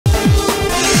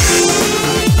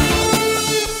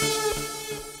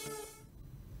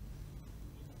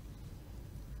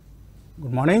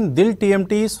Good morning. Dil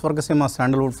TMT, Swargaseema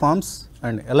sandalwood forms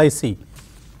and LIC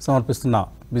సమర్పిస్తున్న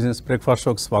business breakfast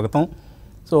షోకి స్వాగతం.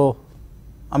 సో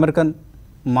అమెరికన్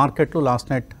మార్కెట్లు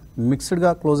లాస్ట్ నైట్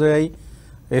మిక్స్డ్గా క్లోజ్ అయ్యాయి.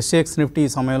 ఎస్ఏఎక్స్ నిఫ్టీ ఈ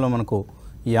సమయంలో మనకు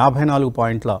 54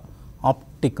 పాయింట్ల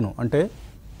ఆప్టిక్ను అంటే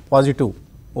పాజిటివ్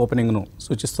ఓపెనింగ్ను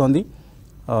సూచిస్తోంది.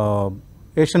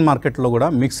 ఏషియన్ మార్కెట్లో కూడా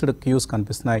మిక్స్డ్ క్యూస్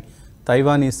కనిపిస్తున్నాయి.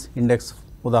 తైవానీస్ ఇండెక్స్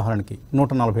ఉదాహరణకి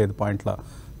 145 పాయింట్ల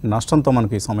నష్టంతో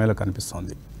మనకి ఈ సమయంలో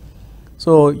కనిపిస్తోంది.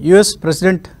 సో యుఎస్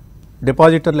ప్రెసిడెంట్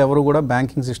డిపాజిటర్లు ఎవరు కూడా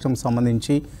బ్యాంకింగ్ సిస్టమ్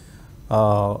సంబంధించి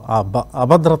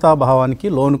అభద్రతా భావానికి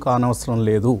లోను కానవసరం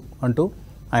లేదు అంటూ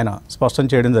ఆయన స్పష్టం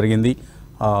చేయడం జరిగింది.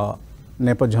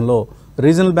 నేపథ్యంలో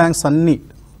రీజనల్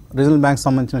బ్యాంక్స్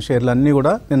సంబంధించిన షేర్లు అన్నీ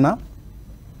కూడా నిన్న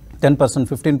 10%,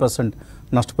 15%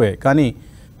 నష్టపోయాయి. కానీ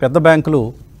పెద్ద బ్యాంకులు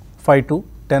 5 to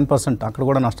 10% అక్కడ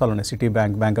కూడా నష్టాలు ఉన్నాయి. City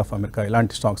bank, bank of America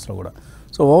ఇలాంటి స్టాక్స్లో కూడా.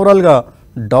 సో ఓవరాల్గా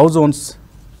డౌ జోన్స్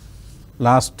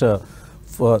లాస్ట్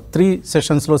 3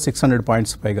 సెషన్స్లో 600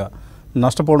 పాయింట్స్ పైగా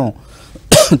నష్టపోవడం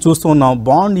చూస్తూ ఉన్నాం.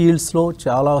 బాండ్ ఈల్డ్స్లో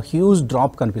చాలా హ్యూజ్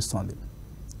డ్రాప్ కనిపిస్తోంది.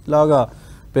 ఇలాగా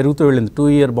పెరుగుతూ వెళ్ళింది.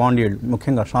 2-year బాండ్ ఈల్డ్,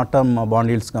 ముఖ్యంగా షార్ట్ టర్మ్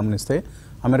బాండ్ ఈల్డ్స్ గమనిస్తే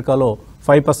అమెరికాలో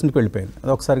 5%కి వెళ్ళిపోయింది.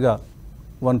 అది ఒకసారిగా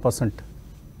 1%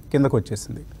 కిందకు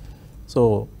వచ్చేసింది. సో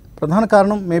ప్రధాన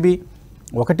కారణం మేబీ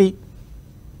ఒకటి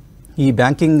ఈ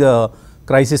బ్యాంకింగ్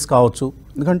క్రైసిస్ కావచ్చు.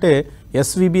 ఎందుకంటే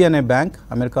ఎస్విబి అనే బ్యాంక్,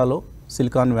 అమెరికాలో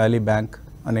సిలికాన్ వ్యాలీ బ్యాంక్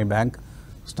అనే బ్యాంక్,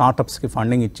 స్టార్టప్స్కి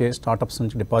ఫండింగ్ ఇచ్చే, స్టార్టప్స్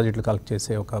నుంచి డిపాజిట్లు కలెక్ట్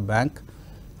చేసే ఒక బ్యాంక్.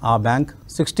 ఆ bank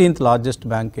 16th largest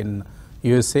bank in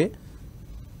USA.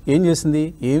 ఏం చేసింది?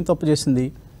 ఏం తప్పు చేసింది?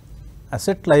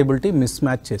 అసెట్ లయబిలిటీ మిస్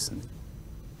మ్యాచ్ చేసింది.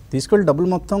 తీసుకెళ్ళి డబ్బులు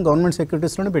మొత్తం గవర్నమెంట్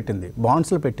సెక్యూరిటీస్లోనే పెట్టింది,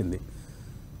 బాండ్స్లో పెట్టింది.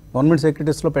 గవర్నమెంట్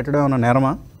సెక్యూరిటీస్లో పెట్టడం ఏమన్నా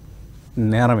నేరమా?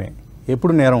 నేరమే.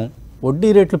 ఎప్పుడు నేరం?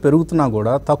 వడ్డీ రేట్లు పెరుగుతున్నా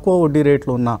కూడా తక్కువ వడ్డీ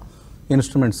రేట్లు ఉన్న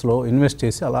ఇన్స్ట్రుమెంట్స్లో ఇన్వెస్ట్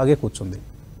చేసి అలాగే కూర్చుంది.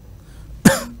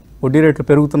 వడ్డీ రేట్లు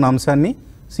పెరుగుతున్న అంశాన్ని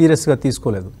సీరియస్గా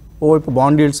తీసుకోలేదు. ఓవైపు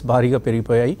బాండ్ ఈల్డ్స్ భారీగా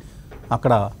పెరిగిపోయాయి.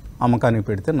 అక్కడ అమ్మకానికి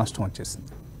పెడితే నష్టం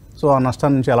వచ్చేసింది. సో ఆ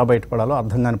నష్టాన్ని నుంచి ఎలా బయటపడాలో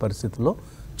అర్థం కాని పరిస్థితుల్లో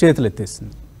చేతులు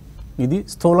ఎత్తేసింది. ఇది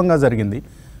స్థూలంగా జరిగింది.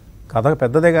 కథ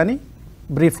పెద్దదే కానీ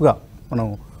బ్రీఫ్గా మనం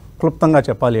క్లుప్తంగా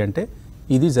చెప్పాలి అంటే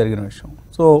ఇది జరిగిన విషయం.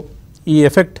 సో ఈ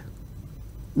ఎఫెక్ట్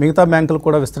మిగతా బ్యాంకులు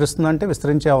కూడా విస్తరిస్తుందంటే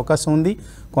విస్తరించే అవకాశం ఉంది.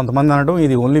 కొంతమంది అనడం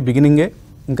ఇది ఓన్లీ బిగినింగే,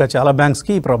 ఇంకా చాలా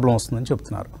బ్యాంక్స్కి ఈ ప్రాబ్లం వస్తుందని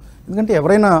చెప్తున్నారు. ఎందుకంటే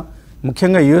ఎవరైనా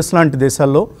ముఖ్యంగా యుఎస్ లాంటి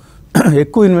దేశాల్లో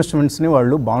ఎక్కువ ఇన్వెస్ట్మెంట్స్ని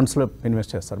వాళ్ళు బాండ్స్లో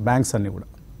ఇన్వెస్ట్ చేస్తారు, బ్యాంక్స్ అన్నీ కూడా.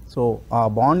 సో ఆ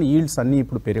బాండ్ ఈల్డ్స్ అన్నీ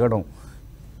ఇప్పుడు పెరగడం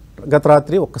గత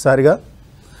రాత్రి ఒక్కసారిగా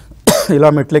ఇలా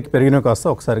మెట్లెక్కి పెరిగిన కాస్త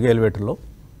ఒకసారిగా ఎలివేటర్లో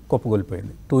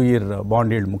కుప్పగొలిపోయింది. 2-year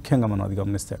బాండ్ ఈల్డ్ ముఖ్యంగా మనం అది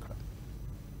గమనిస్తే అక్కడ.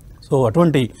 సో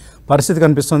అటువంటి పరిస్థితి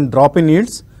కనిపిస్తుంది. డ్రాప్ ఇన్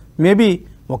ఈల్డ్స్ మేబీ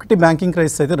ఒకటి బ్యాంకింగ్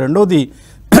క్రైసిస్ అయితే, రెండోది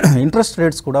ఇంట్రెస్ట్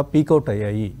రేట్స్ కూడా పీకౌట్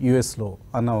అయ్యాయి యుఎస్లో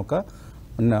అన్న ఒక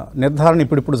నిర్ధారణ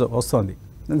ఇప్పుడు వస్తుంది.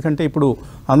 ఎందుకంటే ఇప్పుడు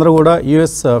అందరూ కూడా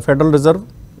యుఎస్ ఫెడరల్ రిజర్వ్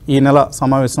ఈ నెల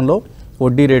సమావేశంలో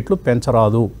వడ్డీ రేట్లు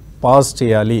పెంచరాదు, పాజ్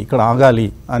చేయాలి, ఇక్కడ ఆగాలి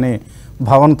అనే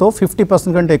భావనతో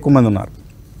 50% కంటే ఎక్కువ మంది ఉన్నారు.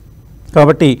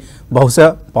 కాబట్టి బహుశా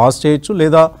పాజ్ చేయొచ్చు,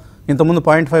 లేదా ఇంతకుముందు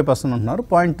 0.5% అంటున్నారు,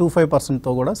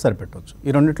 0.25%తో కూడా సరిపెట్టవచ్చు. ఈ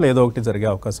రెండిట్లో ఏదో ఒకటి జరిగే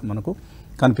అవకాశం మనకు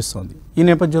కనిపిస్తోంది. ఈ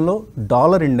నేపథ్యంలో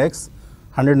డాలర్ ఇండెక్స్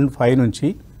 105 నుంచి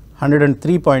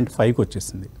 103.5కి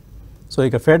వచ్చేసింది. సో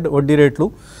ఇక ఫెడ్ వడ్డీ రేట్లు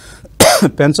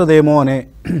పెంచదేమో అనే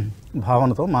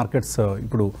భావనతో మార్కెట్స్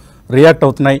ఇప్పుడు రియాక్ట్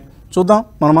అవుతున్నాయి. చూద్దాం.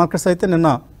 మన మార్కెట్స్ అయితే నిన్న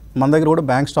మన దగ్గర కూడా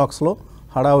బ్యాంక్ స్టాక్స్లో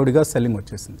హడావుడిగా సెల్లింగ్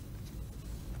వచ్చేసింది.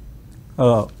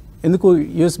 ఎందుకు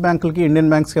యుఎస్ బ్యాంకులకి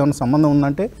ఇండియన్ బ్యాంక్స్కి ఏమైనా సంబంధం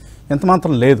ఉందంటే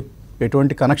ఎంతమాత్రం లేదు,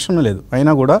 ఎటువంటి కనెక్షన్ లేదు.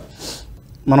 అయినా కూడా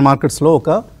మన మార్కెట్స్లో ఒక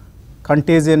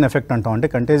కంటేజియన్ ఎఫెక్ట్ అంటాం. అంటే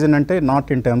కంటేజియన్ అంటే not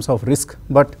in terms of risk,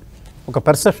 but ఒక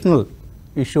పర్సెప్షనల్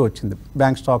ఇష్యూ వచ్చింది.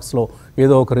 బ్యాంక్ స్టాక్స్లో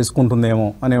ఏదో ఒక రిస్క్ ఉంటుందేమో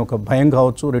అనే ఒక భయం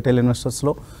కావచ్చు రిటైల్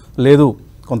ఇన్వెస్టర్స్లో, లేదు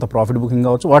కొంత ప్రాఫిట్ బుకింగ్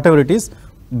కావచ్చు, what ever it is.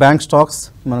 Bank stocks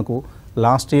మనకు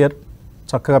లాస్ట్ ఇయర్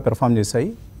చక్కగా పెర్ఫామ్ చేశాయి.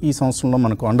 ఈ సంవత్సరంలో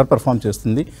మనకు అండర్ పెర్ఫామ్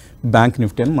చేస్తుంది బ్యాంక్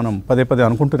నిఫ్టీ అని మనం పదే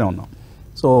అనుకుంటూనే ఉన్నాం.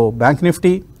 సో బ్యాంక్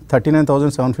నిఫ్టీ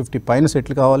 39,750 పైన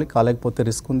సెటిల్ కాలేకపోతే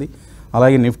రిస్క్ ఉంది.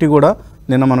 అలాగే నిఫ్టీ కూడా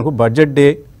నిన్న మనకు బడ్జెట్ డే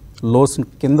లోస్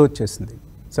కింద వచ్చేసింది.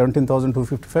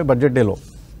 17,255 బడ్జెట్ డేలో.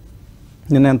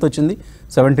 నిన్న ఎంత వచ్చింది?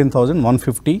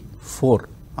 17,154.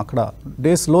 అక్కడ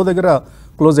డేస్ లో దగ్గర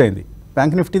క్లోజ్ అయింది.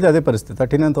 బ్యాంక్ నిఫ్టీది అదే పరిస్థితి,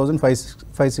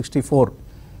 39,564.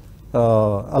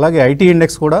 అలాగే ఐటీ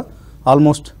ఇండెక్స్ కూడా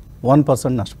ఆల్మోస్ట్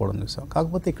 1% నష్టపోవడం చూసాం.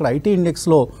 కాకపోతే ఇక్కడ ఐటీ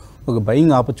ఇండెక్స్లో ఒక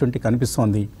బయింగ్ ఆపర్చునిటీ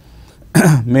కనిపిస్తోంది.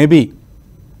 మేబీ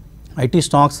ఐటీ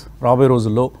స్టాక్స్ రాబోయే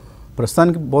రోజుల్లో,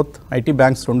 ప్రస్తుతానికి బోత్ ఐటీ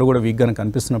బ్యాంక్స్ రెండు కూడా వీక్గానే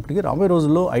కనిపిస్తున్నప్పటికీ రాబోయే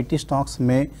రోజుల్లో ఐటీ స్టాక్స్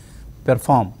మే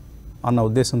పెర్ఫామ్ అన్న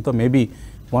ఉద్దేశంతో maybe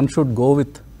one should go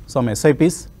with some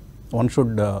SIPs, one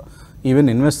should even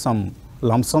invest some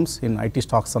lump sums in IT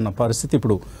stocks అన్న పరిస్థితి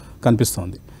ఇప్పుడు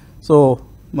కనిపిస్తోంది. సో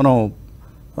మనం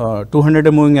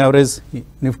 200 మూవింగ్ యావరేజ్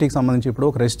నిఫ్టీకి సంబంధించి ఇప్పుడు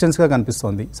ఒక రెసిస్టెన్స్గా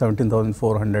కనిపిస్తోంది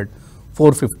 17,400,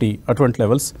 450 అటువంటి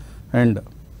లెవెల్స్. అండ్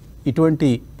ఇటువంటి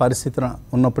పరిస్థితి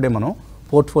ఉన్నప్పుడే మనం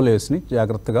పోర్ట్ఫోలియోస్ని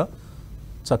జాగ్రత్తగా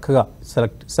చక్కగా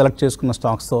సెలెక్ట్ చేసుకున్న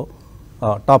స్టాక్స్తో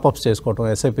టాప్అప్స్ చేసుకోవటం,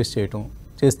 ఎస్ఐపిస్ చేయటం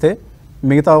చేస్తే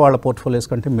మిగతా వాళ్ళ పోర్ట్ఫోలియోస్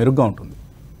కంటే మెరుగ్గా ఉంటుంది.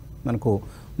 మనకు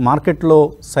మార్కెట్లో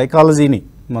సైకాలజీని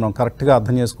మనం కరెక్ట్గా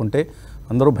అర్థం చేసుకుంటే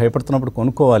అందరూ భయపడుతున్నప్పుడు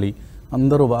కొనుక్కోవాలి,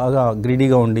 అందరూ బాగా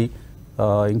గ్రీడీగా ఉండి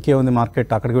ఇంకేముంది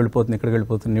మార్కెట్ అక్కడికి వెళ్ళిపోతుంది ఇక్కడికి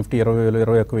వెళ్ళిపోతుంది నిఫ్టీ 20,000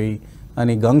 21,000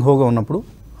 అని గంగ్-హోగా ఉన్నప్పుడు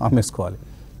అమ్మేసుకోవాలి.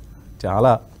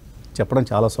 చాలా చెప్పడం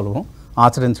చాలా సులభం,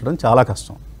 ఆచరించడం చాలా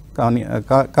కష్టం. కానీ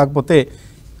కాకపోతే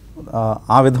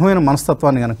ఆ విధమైన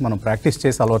మనస్తత్వాన్ని కనుక మనం ప్రాక్టీస్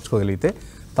చేసి అలవర్చుకోగలిగితే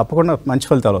తప్పకుండా మంచి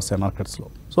ఫలితాలు వస్తాయి మార్కెట్స్లో.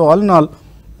 సో ఆల్ ఇన్ ఆల్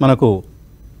మనకు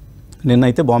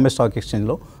నిన్నైతే బాంబే స్టాక్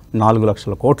ఎక్స్చేంజ్లో 4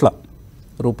 లక్షల కోట్ల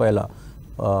రూపాయల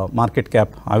మార్కెట్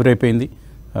క్యాప్ ఆవిరైపోయింది.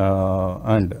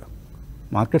 అండ్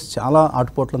మార్కెట్స్ చాలా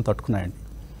ఆటుపోట్లను తట్టుకున్నాయండి.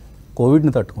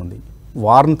 కోవిడ్ని తట్టుకుంది,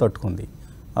 వార్ని తట్టుకుంది,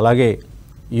 అలాగే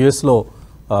యుఎస్లో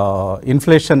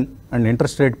ఇన్ఫ్లేషన్ అండ్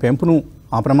ఇంట్రెస్ట్ రేట్ పెంపును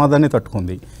ఆ ప్రమాదాన్ని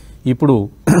తట్టుకుంది. ఇప్పుడు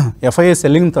ఎఫ్ఐఐ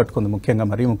సెల్లింగ్ని తట్టుకుంది.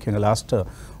 మరీ ముఖ్యంగా లాస్ట్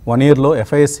 1 yearలో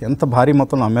ఎఫ్ఐఎస్ ఎంత భారీ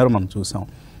మొత్తంలో అమ్మారో మనం చూసాం.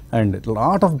 అండ్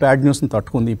లాట్ ఆఫ్ బ్యాడ్ న్యూస్ని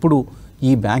తట్టుకుంది. ఇప్పుడు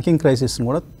ఈ బ్యాంకింగ్ క్రైసిస్ని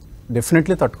కూడా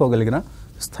డెఫినెట్లీ తట్టుకోగలిగిన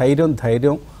స్థైర్యం,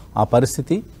 ధైర్యం, ఆ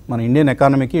పరిస్థితి మన ఇండియన్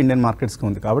ఎకానమీకి, ఇండియన్ మార్కెట్స్కి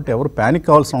ఉంది. కాబట్టి ఎవరు ప్యానిక్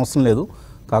కావాల్సిన అవసరం లేదు.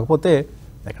 కాకపోతే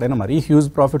ఎక్కడైనా మరీ హ్యూజ్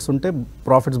ప్రాఫిట్స్ ఉంటే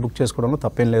ప్రాఫిట్స్ బుక్ చేసుకోవడంలో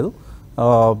తప్పేం లేదు.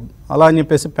 అలా అని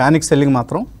చెప్పేసి ప్యానిక్ సెల్లింగ్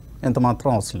మాత్రం ఎంత మాత్రం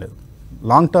అవసరం లేదు.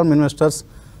 Long term investors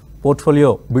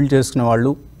portfolio build చేసుకునే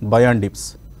వాళ్ళు by on dips,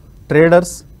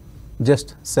 traders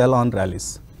just cell on rallies.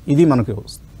 ఇది మనకు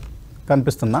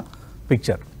కనిపిస్తున్న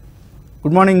పిక్చర్.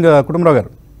 గుడ్ మార్నింగ్ కుటుంబరావు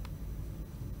గారు.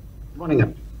 గుడ్ మార్నింగ్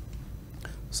అండి.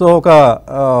 సో ఒక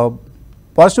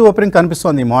పాజిటివ్ ఓపెనింగ్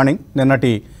కనిపిస్తోంది ఈ మార్నింగ్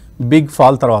నిన్నటి బిగ్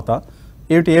ఫాల్ తర్వాత.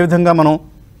 ఏ విధంగా మనం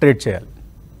ట్రేడ్ చేయాలి?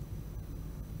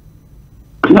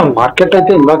 మార్కెట్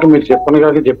అయితే ఇందాక మీరు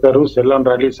చెప్పారు సెల్ అండ్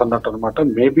ర్యాలీస్ అన్నట్టు అనమాట.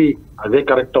 మేబీ అదే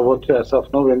కరెక్ట్ అవ్వచ్చు యాజ్ ఆఫ్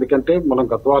నో. ఎందుకంటే మనం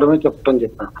గత వారమే చెప్పాం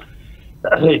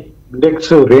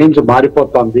ఇండెక్స్ రేంజ్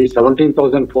మారిపోతుంది.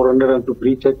 17,400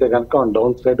 బ్రీచ్ అయితే కనుక ఆన్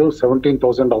డౌన్ సైడ్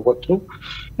 17,000 అవ్వచ్చు.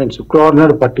 నేను శుక్రవారం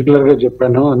నాడు పర్టికులర్ గా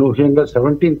చెప్పాను, అనూహ్యంగా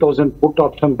 17,000 పుట్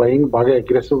ఆప్షన్ బయింగ్ బాగా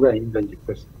అగ్రెసివ్ గా అయిందని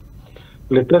చెప్పేసి.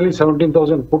 లిటరలీ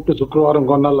 17,000 పుట్ శుక్రవారం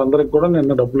కొన్న వాళ్ళందరికీ కూడా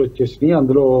నిన్న డబ్బులు వచ్చేసినాయి.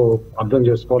 అందులో అర్థం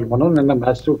చేసుకోవాలి మనం. నిన్న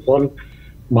massive fall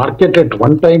market at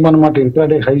one time అనమాట.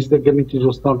 ఇంట్రాడే హైస్ దగ్గర నుంచి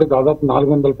చూస్తూ ఉంటే దాదాపు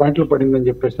 400 పాయింట్లు పడిందని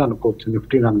చెప్పేసి అనుకోవచ్చు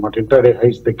నిఫ్టీని అనమాట, ఇంట్రాడే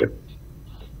హైస్ దగ్గర.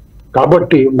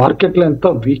 కాబట్టి మార్కెట్ లో ఎంత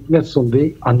వీక్నెస్ ఉంది,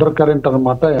 అండర్ కరెంట్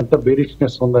అనమాట, ఎంత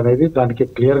బేరిష్నెస్ ఉంది అనేది దానికి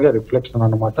క్లియర్ గా రిఫ్లెక్షన్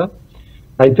అనమాట.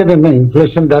 అయితే నిన్న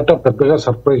ఇన్ఫ్లేషన్ డేటా పెద్దగా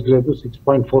సర్ప్రైజ్ లేదు,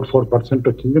 6.44%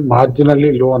 వచ్చింది,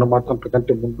 మార్జినల్లీ లో అనమాట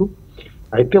అంతకంటే ముందు.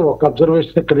 అయితే ఒక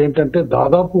అబ్జర్వేషన్ ఇక్కడ ఏంటంటే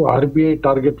దాదాపు ఆర్బీఐ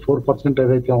టార్గెట్ 4%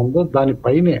 ఏదైతే ఉందో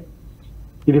దానిపైనే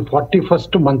ఇది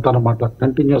 41st మంత్ అనమాట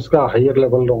కంటిన్యూస్ గా హయ్యర్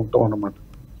లెవెల్లో ఉంటాం అనమాట.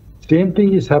 Same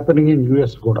thing is happening in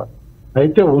US కూడా.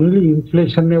 అయితే ఓన్లీ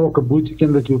ఇన్ఫ్లేషన్ నే ఒక బూచి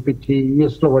కింద చూపించి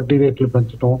యుఎస్ లో వడ్డీ రేట్లు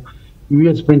పెంచడం,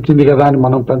 యుఎస్ పెంచింది కదా అని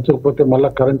మనం పెంచకపోతే మళ్ళీ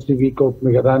కరెన్సీ వీక్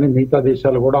అవుతుంది కదా అని మిగతా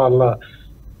దేశాలు కూడా వాళ్ళ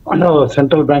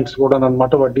సెంట్రల్ బ్యాంక్స్ కూడా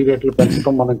అనమాట వడ్డీ రేట్లు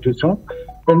పెంచడం మనం చూసాం.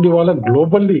 అండ్ ఇవాళ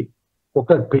గ్లోబల్లీ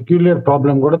ఒక పెక్యులియర్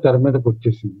ప్రాబ్లం కూడా తెర మీదకి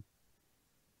వచ్చేసింది.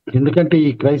 ఎందుకంటే ఈ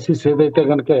క్రైసిస్ ఏదైతే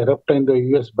కనుక ఎరప్ట్ అయిందో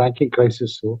యుఎస్ బ్యాంకింగ్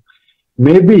క్రైసిస్,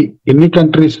 మేబీ ఎన్ని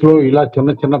కంట్రీస్ లో ఇలా చిన్న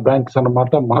చిన్న బ్యాంక్స్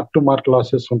అనమాట మార్క్ టు మార్క్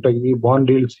లాసెస్ ఉంటాయి, ఈ బాండ్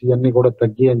డీల్స్ ఇవన్నీ కూడా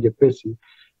తగ్గి అని చెప్పేసి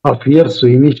ఆ ఫియర్స్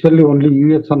ఇనిషియల్లీ ఓన్లీ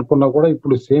యూఎస్ అనుకున్నా కూడా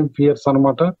ఇప్పుడు సేమ్ ఫియర్స్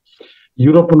అనమాట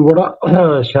యూరోప్ ను కూడా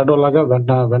షాడో లాగా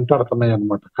వెంటాడుతున్నాయి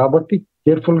అనమాట. కాబట్టి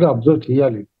కేర్ఫుల్ గా అబ్జర్వ్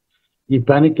చేయాలి ఈ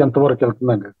పానిక్ ఎంతవరకు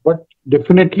వెళ్తుందని. బట్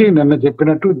డెఫినెట్లీ నిన్న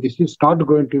చెప్పినట్టు this is not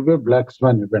going to B block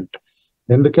Schwann event.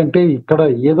 ఎందుకంటే ఇక్కడ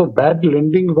ఏదో బ్యాడ్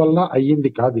లెండింగ్ వల్ల అయ్యింది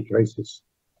కాదు ఈ crisis.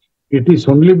 It is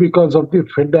only because of the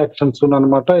fed actions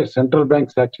అనమాట, central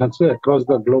banks actions across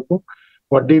the globe.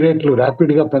 వడ్డీ రేట్లు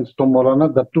ర్యాపిడ్ గా పెంచడం వలన,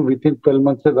 దట్టు విత్ ఇన్ 12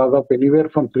 months దాదాపు ఎనీవేర్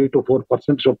ఫ్రమ్ 3 to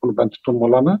 4% చొప్పున పెంచడం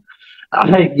వలన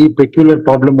ఈ పెక్యులర్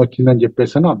ప్రాబ్లం వచ్చిందని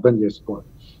చెప్పేసి అని అర్థం చేసుకోవాలి.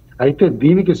 అయితే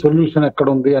దీనికి సొల్యూషన్ ఎక్కడ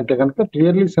ఉంది అంటే కనుక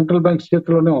క్లియర్లీ సెంట్రల్ బ్యాంక్స్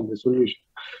చేతిలోనే ఉంది సొల్యూషన్.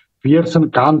 ఫియర్స్ ని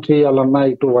కామ్ చేయాలన్నా,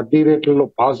 ఇటు వడ్డీ రేట్లలో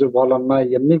పాస్ ఇవ్వాలన్నా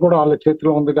ఇవన్నీ కూడా వాళ్ళ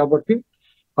చేతిలో ఉంది. కాబట్టి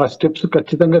ఆ స్టెప్స్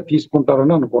ఖచ్చితంగా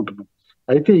తీసుకుంటారని అనుకుంటున్నాం.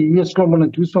 అయితే యుఎస్ లో మనం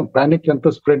చూసాం పానిక్ ఎంత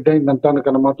స్ప్రెడ్ అయిందంటానికి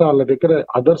అనమాట. వాళ్ళ దగ్గర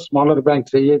అదర్ స్మాలర్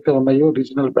బ్యాంక్స్ ఏవైతే ఉన్నాయో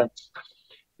regional banks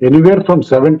anywhere from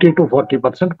 70 to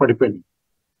 40% పడిపోయినాయి.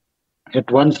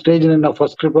 ఎట్ వన్ స్టేజ్ నిన్న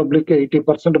ఫస్ట్ రిపబ్లిక్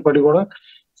 80% పడి కూడా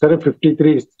సరే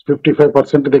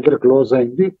 53-55% దగ్గర క్లోజ్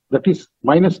అయింది. That is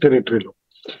minus టెరిటరీలో.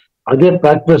 అదే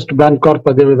ప్యాక్ వెస్ట్ బ్యాంక్ కార్ప్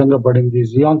అదే విధంగా పడింది,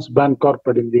 జియాన్స్ బ్యాంక్ కార్ప్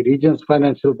పడింది, రీజన్స్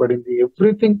ఫైనాన్షియల్ పడింది.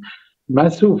 ఎవ్రీథింగ్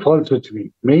మ్యాసివ్ ఫాల్స్ వచ్చినాయి.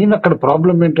 మెయిన్ అక్కడ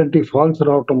ప్రాబ్లం ఏంటంటే ఈ ఫాల్స్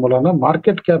రావటం వలన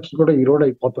మార్కెట్ క్యాప్స్ కూడా ఈరోడ్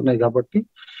అయిపోతున్నాయి కాబట్టి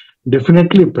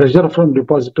డెఫినెట్లీ ప్రెషర్ ఫ్రమ్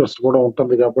డిపాజిటర్స్ కూడా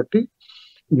ఉంటుంది కాబట్టి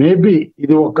మేబీ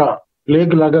ఇది ఒక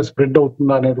ప్లేగ్ లాగా స్ప్రెడ్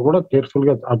అవుతుందా అనేది కూడా కేర్ఫుల్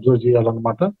గా అబ్జర్వ్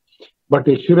చేయాలన్నమాట. బట్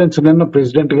ఎష్యూరెన్స్ నిన్న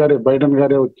ప్రెసిడెంట్ గారే బైడెన్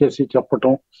గారే వచ్చేసి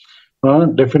చెప్పటం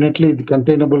డెఫినెట్లీ ఇది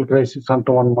కంటైనబుల్ క్రైసిస్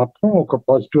అంటాం అని మాత్రం ఒక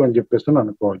పాజిటివ్ అని చెప్పేసి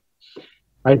అనుకోవాలి.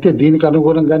 అయితే దీనికి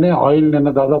అనుగుణంగానే ఆయిల్ నిన్న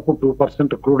దాదాపు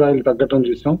 2% క్రూడ్ ఆయిల్ తగ్గటం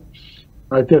చూసాం.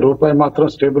 అయితే రూపాయి మాత్రం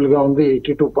స్టేబుల్ గా ఉంది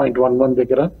 82.11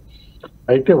 దగ్గర.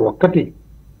 అయితే ఒక్కటి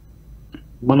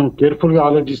మనం కేర్ఫుల్ గా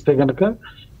ఆలోచిస్తే గనక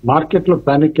మార్కెట్ లో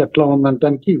పానిక్ ఎట్లా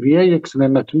ఉందంటానికి విఐఎక్స్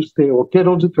నిన్న చూస్తే ఒకే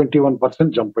రోజు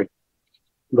 21% జంప్ అయింది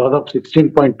దాదాపు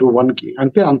 16.21 కి.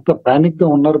 అంటే అంత పానిక్ గా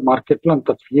ఉన్నారు మార్కెట్ లో,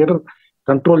 అంత ఫియర్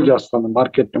కంట్రోల్ చేస్తుంది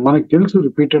మార్కెట్ ని. మనకు తెలుసు,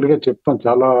 రిపీటెడ్ గా చెప్తాం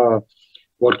చాలా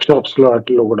వర్క్ షాప్స్ లో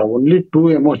వాటిలో కూడా ఓన్లీ 2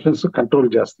 ఎమోషన్స్ కంట్రోల్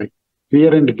చేస్తాయి,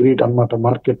 ఫియర్ అండ్ గ్రీడ్ అన్నమాట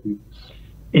మార్కెట్ ని.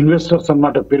 ఇన్వెస్టర్స్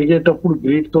అన్నమాట పెరిగేటప్పుడు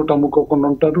గ్రీడ్ తోటి అమ్ముకోకుండా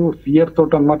ఉంటారు, ఫియర్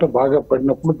తోటి అన్నమాట బాగా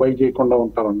పడినప్పుడు బై చేయకుండా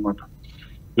ఉంటారు అనమాట.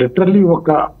 లిటరల్లీ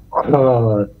ఒక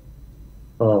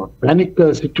పానిక్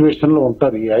సిచ్యువేషన్ లో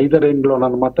ఉంటారు ఈ ఐదర్ ఎండ్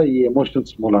లోనమాట ఈ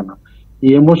ఎమోషన్స్ మూలన.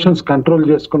 ఈ ఎమోషన్స్ కంట్రోల్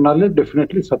చేసుకున్నాలే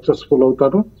డెఫినెట్లీ సక్సెస్ఫుల్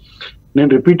అవుతారు. నేను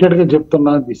రిపీటెడ్ గా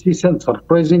చెప్తున్నా, this is an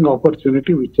surprising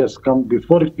opportunity which has come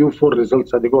before Q4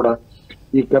 results. అది కూడా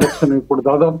ఈ కరెక్షన్ ఇప్పుడు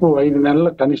దాదాపు 5 నెలల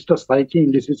కనిష్ట స్థాయికి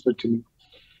ఇండిసెస్ వచ్చింది.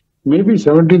 మేబీ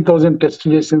 17,000 టెస్ట్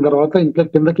చేసిన తర్వాత ఇంకా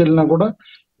కిందకి వెళ్ళినా కూడా,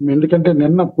 ఎందుకంటే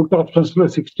నిన్న పుట్ ఆప్షన్స్ లో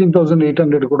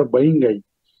 16,800 కూడా బయింగ్ అయ్యి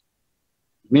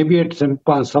మేబీ అట్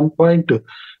సమ్ పాయింట్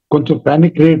కొంచెం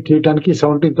పానిక్ క్రియేట్ చేయడానికి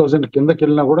 17,000 కిందకి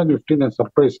వెళ్ళినా కూడా నిఫ్టీ నేను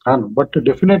సర్ప్రైజ్ కాను. But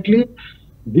definitely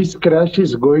this crash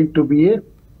is going to be A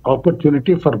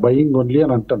opportunity for buying only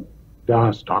అని అంటాను.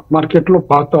 స్టాక్ మార్కెట్ లో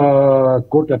పాత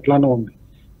కోట్ ఎట్లానే ఉంది,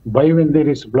 by when there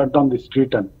is blood on the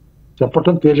street అని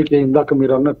చెప్పటం తేలికే ఇందాక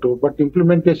మీరు అన్నట్టు. బట్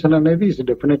ఇంప్లిమెంటేషన్ అనేది is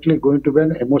definitely going to be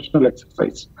an emotional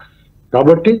exercise.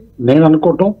 కాబట్టి నేను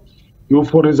అనుకోవటం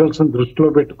Q4 రిజల్ట్స్ దృష్టిలో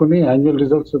పెట్టుకుని, యాన్యువల్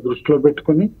రిజల్ట్స్ దృష్టిలో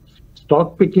పెట్టుకుని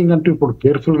స్టాక్ పికింగ్ అంటూ ఇప్పుడు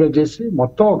కేర్ఫుల్ గా చేసి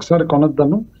మొత్తం ఒకసారి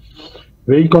కొనొద్దాను.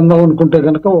 1000 కొందాం అనుకుంటే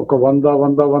గనక ఒక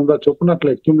 100 చొప్పున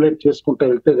అట్లా అక్యుములేట్ చేసుకుంటూ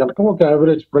వెళ్తే గనక ఒక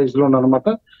యావరేజ్ ప్రైస్ లోనమాట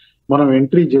మనం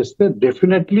ఎంట్రీ చేస్తే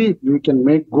definitely you can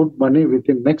make good money with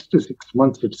in next 6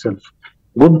 months it self.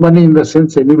 Good money in the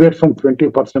sense anywhere from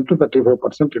 20% to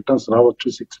 35% returns రావచ్చు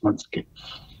 6 months కి.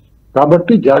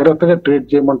 కాబట్టి జాగ్రత్తగా ట్రేడ్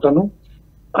చేయమంటాను.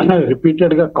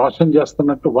 రిపీటెడ్ గా కాషన్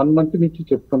చేస్తున్నట్టు 1 month నుంచి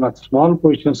చెప్తున్నా, స్మాల్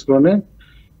పొజిషన్స్ లోనే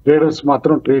ట్రేడర్స్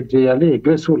మాత్రం ట్రేడ్ చేయాలి,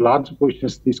 అగ్రెసివ్ లార్జ్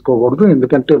పొజిషన్స్ తీసుకోకూడదు.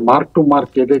 ఎందుకంటే మార్క్ టు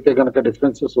మార్క్ ఏదైతే కనుక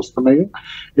డిఫరెన్సెస్ వస్తున్నాయో,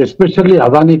 ఎస్పెషల్లీ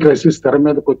అదానీ క్రైసిస్ తెర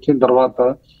మీదకి వచ్చిన తర్వాత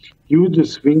హ్యూజ్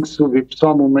స్వింగ్స్, విప్సా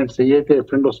మూవ్మెంట్స్ ఏవైతే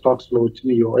ఎఫ్ఎండో స్టాక్స్ లో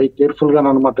వచ్చినాయో అవి కేర్ఫుల్ గా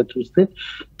అనమాట చూస్తే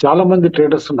చాలా మంది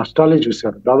ట్రేడర్స్ నష్టాలే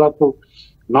చూశారు. దాదాపు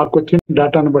నాకు వచ్చిన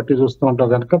డేటాను బట్టి చూస్తూ ఉంటాం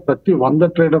కనుక ప్రతి 100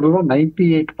 ట్రేడర్లో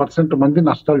 98% మంది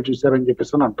నష్టాలు చూశారని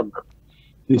చెప్పేసి అని అంటున్నారు.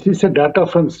 This is a data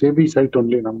from సేబీ site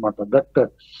only అనమాట. That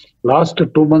last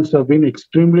 2 months have been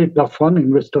extremely tough on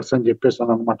investors అని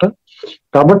చెప్పేసాను అనమాట.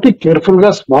 కాబట్టి కేర్ఫుల్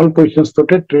గా స్మాల్ పొజిషన్స్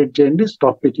తోటే ట్రేడ్ చేయండి,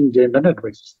 స్టాక్ పికింగ్ చేయండి అని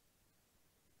advice.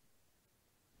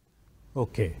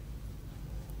 Okay,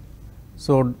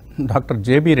 so doctor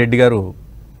JB Reddy గారు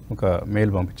ఒక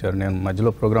మెయిల్ పంపించారు.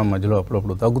 నేను ప్రోగ్రామ్ మధ్యలో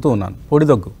అప్పుడప్పుడు దగ్గుతూ ఉన్నాను, పొడి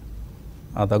దగ్గు.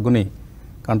 ఆ దగ్గుని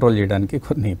కంట్రోల్ చేయడానికి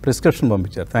కొన్ని ప్రిస్క్రిప్షన్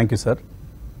పంపించారు. థ్యాంక్ యూ సార్,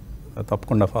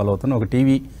 తప్పకుండా ఫాలో అవుతాను. ఒక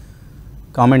టీవీ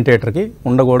కామెంటేటర్కి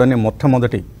ఉండకూడని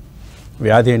మొట్టమొదటి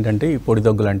వ్యాధి ఏంటంటే ఈ పొడి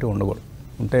దగ్గు లాంటివి ఉండకూడదు.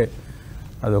 ఉంటే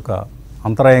అదొక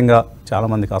అంతరాయంగా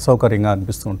చాలామందికి అసౌకర్యంగా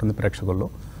అనిపిస్తూ ఉంటుంది ప్రేక్షకుల్లో.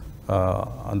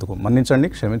 అందుకు మన్నించండి,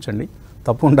 క్షమించండి.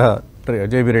 తప్పకుండా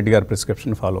జేబీ రెడ్డి గారి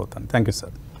ప్రిస్క్రిప్షన్ ఫాలో అవుతాను. థ్యాంక్ యూ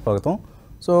సార్, స్వాగతం.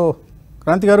 సో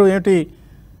క్రాంతి గారు, ఏంటి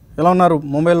ఎలా ఉన్నారు?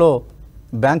 ముంబైలో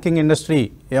బ్యాంకింగ్ ఇండస్ట్రీ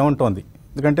ఏముంటోంది?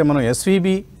 ఎందుకంటే మనం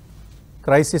ఎస్వీబీ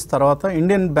క్రైసిస్ తర్వాత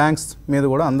ఇండియన్ బ్యాంక్స్ మీద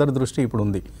కూడా అందరి దృష్టి ఇప్పుడు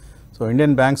ఉంది. సో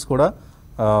ఇండియన్ బ్యాంక్స్ కూడా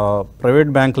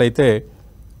ప్రైవేట్ బ్యాంకులు అయితే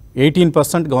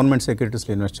 18% గవర్నమెంట్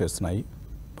సెక్యూరిటీస్లో ఇన్వెస్ట్ చేస్తున్నాయి.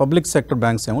 పబ్లిక్ సెక్టర్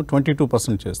బ్యాంక్స్ ఏమో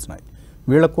 22% చేస్తున్నాయి.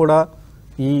 వీళ్ళకు కూడా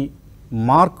ఈ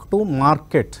mark to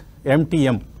market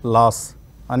MTM loss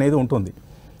అనేది ఉంటుంది.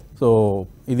 సో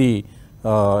ఇది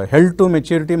held to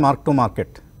maturity, mark to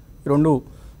market, ఈ రెండు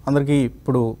అందరికీ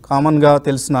ఇప్పుడు కామన్గా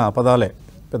తెలిసిన పదాలే.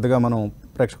 పెద్దగా మనం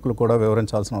ప్రేక్షకులు కూడా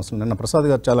వివరించాల్సిన అవసరం. నిన్న ప్రసాద్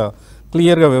గారు చాలా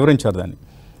క్లియర్గా వివరించారు దాన్ని.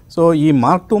 సో ఈ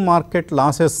mark to market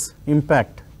losses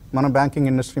impact మన బ్యాంకింగ్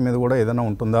ఇండస్ట్రీ మీద కూడా ఏదైనా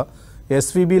ఉంటుందా?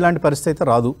 ఎస్వీబీ లాంటి పరిస్థితి అయితే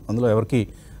రాదు, అందులో ఎవరికి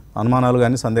అనుమానాలు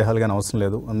కానీ సందేహాలు కానీ అవసరం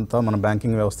లేదు. అంతా మన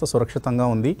బ్యాంకింగ్ వ్యవస్థ సురక్షితంగా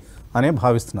ఉంది అనే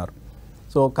భావిస్తున్నారు.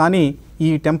 సో కానీ ఈ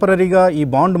టెంపరీగా ఈ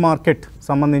బాండ్ మార్కెట్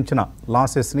సంబంధించిన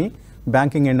లాసెస్ని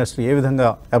బ్యాంకింగ్ ఇండస్ట్రీ ఏ విధంగా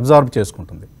అబ్జార్బ్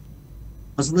చేసుకుంటుంది?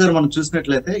 ప్రసాద్ గారు, మనం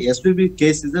చూసినట్లయితే SVB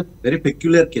case is a very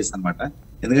peculiar case అనమాట.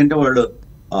 ఎందుకంటే వాళ్ళు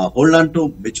hold on to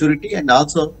maturity and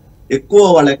also ఎక్కువ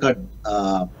వాళ్ళ యొక్క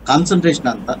కాన్సన్ట్రేషన్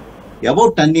అంతా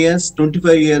అబౌట్ 10 years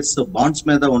 25 years బాండ్స్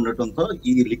మీద ఉండటంతో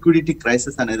ఈ లిక్విడిటీ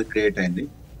క్రైసిస్ అనేది క్రియేట్ అయింది.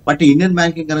 బట్ ఇండియన్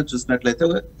బ్యాంకింగ్ కనుక చూసినట్లయితే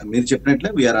మీరు చెప్పినట్లే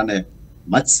వీఆర్ అనే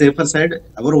మచ్ సేఫర్ సైడ్,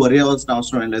 ఎవరు వరి అవ్వాల్సిన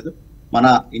అవసరం ఏం లేదు. మన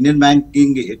ఇండియన్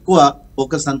బ్యాంకింగ్ ఎక్కువ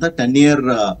ఫోకస్ అంతా 10 year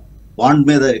బాండ్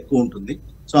మీద ఎక్కువ ఉంటుంది.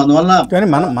 సో అందువల్ల కానీ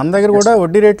మన దగ్గర కూడా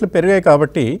వడ్డీ రేట్లు పెరిగాయి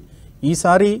కాబట్టి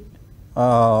ఈసారి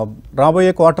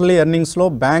రాబోయే క్వార్టర్లీ ఎర్నింగ్స్లో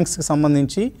బ్యాంక్స్కి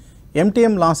సంబంధించి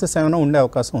MTM లాసెస్ ఏమైనా ఉండే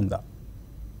అవకాశం ఉందా?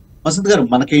 వసంత్ గారు,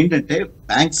 మనకి ఏంటంటే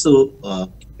బ్యాంక్స్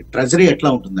ట్రెజరీ ఎట్లా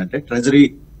ఉంటుందంటే, ట్రెజరీ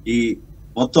ఈ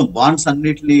మొత్తం బాండ్స్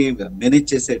అన్నిటిని మేనేజ్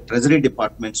చేసే ట్రెజరీ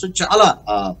డిపార్ట్మెంట్స్ చాలా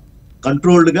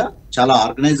కంట్రోల్డ్ గా, చాలా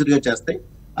ఆర్గనైజ్డ్ గా చేస్తాయి.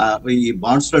 ఈ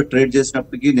బాండ్స్ లో ట్రేడ్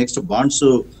చేసినప్పటికీ, నెక్స్ట్ బాండ్స్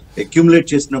అక్యుములేట్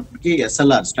చేసినప్పటికీ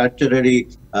SLR స్టాట్యూటరీ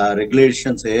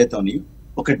రెగ్యులేషన్స్ ఏవైతే ఉన్నాయో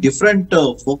ఒక డిఫరెంట్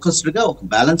ఫోకస్డ్ గా, ఒక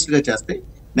బ్యాలెన్స్డ్ గా చేస్తాయి.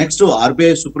 నెక్స్ట్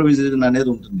RBI సూపర్విజన్ అనేది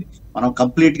ఉంటుంది. మనం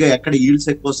కంప్లీట్ గా ఎక్కడ ఈల్డ్స్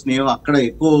ఎక్కువ వస్తున్నాయో అక్కడ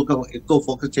ఎక్కువ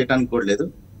ఫోకస్ చేయడానికి కూడా లేదు,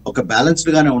 ఒక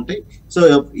బ్యాలెన్స్డ్ గానే ఉంటాయి. సో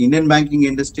ఇండియన్ బ్యాంకింగ్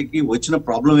ఇండస్ట్రీకి వచ్చిన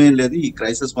ప్రాబ్లం ఏం లేదు ఈ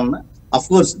క్రైసిస్ వలన. అఫ్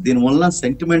కోర్స్ దీని వలన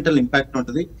సెంటిమెంటల్ ఇంపాక్ట్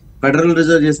ఉంటుంది. ఫెడరల్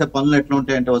రిజర్వ్ చేసే పనులు ఎట్లా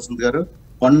ఉంటాయంటే వసంత్ గారు,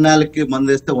 కొన్న నేలకి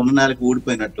మందేస్తే ఉన్న నేలకి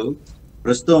ఊడిపోయినట్టు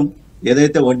ప్రస్తుతం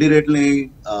ఏదైతే వడ్డీ రేట్లని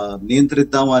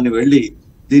నియంత్రిద్దాము అని వెళ్ళి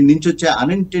దీని నుంచి వచ్చే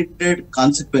అన్ఇంటెండెడ్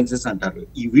కాన్సిక్వెన్సెస్ అంటారు,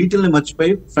 ఈ వీటిల్ని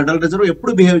మర్చిపోయి ఫెడరల్ రిజర్వ్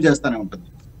ఎప్పుడు బిహేవ్ చేస్తూనే ఉంటుంది.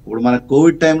 ఇప్పుడు మన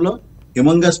కోవిడ్ టైంలో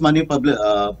హ్యూమంగస్ మనీ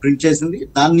ప్రింట్ చేసింది,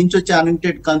 దాని నుంచి వచ్చే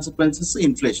unintended consequences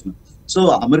inflation. So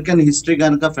American history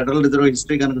కనుక, ఫెడరల్ రిజర్వ్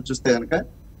హిస్టరీ కనుక చూస్తే కనుక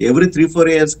ఎవ్రీ 3-4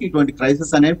 years కి ఇటువంటి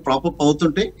క్రైసిస్ అనేవి ప్రాపప్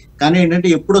అవుతుంటాయి. కానీ ఏంటంటే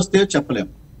ఎప్పుడు వస్తాయో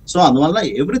చెప్పలేము. సో అందువల్ల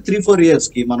ఎవ్రీ 3-4 years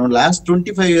కి మనం లాస్ట్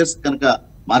 25 years కనుక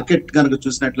మార్కెట్ కనుక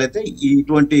చూసినట్లయితే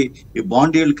ఇటువంటి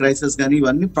బాండ్ ఈల్డ్ క్రైసిస్ కానీ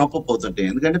ఇవన్నీ ప్రాపప్ అవుతుంటాయి.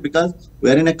 ఎందుకంటే because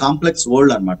wear in a complex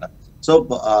world అనమాట. సో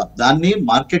దాన్ని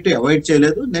మార్కెట్ అవాయిడ్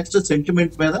చేయలేదు. నెక్స్ట్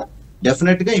సెంటిమెంట్ మీద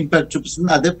డెఫినెట్ గా ఇంపాక్ట్ చూపిస్తుంది.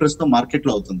 అదే ప్రస్తుతం మార్కెట్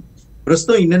లో అవుతుంది.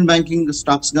 ప్రస్తుతం ఇండియన్ బ్యాంకింగ్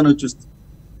స్టాక్స్ కనుక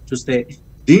చూస్తే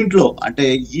దీంట్లో అంటే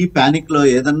ఈ పానిక్ లో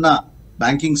ఏదన్నా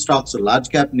banking stocks large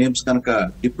cap names కనుక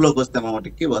డిప్ లోకి వస్తే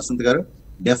మాటికి వసంత్ గారు,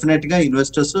 డెఫినెట్ గా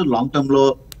ఇన్వెస్టర్స్ లాంగ్ టర్మ్ లో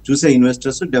చూసే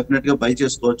ఇన్వెస్టర్స్ డెఫినెట్ గా బై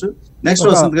చేసుకోవచ్చు. నెక్స్ట్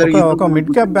వసంత్ గారు, ఒక మిడ్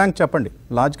క్యాప్ బ్యాంక్ చెప్పండి.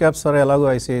 లార్జ్ క్యాప్ సరే ఎలాగో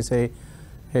ICICI,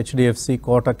 HDFC,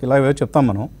 కోటక్ ఇలా ఏవో చెప్తాం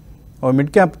మనం. ఓ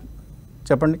మిడ్ క్యాప్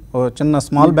చెప్పండి, ఓ చిన్న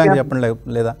స్మాల్ బ్యాంక్ చెప్పండి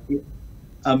లేదా?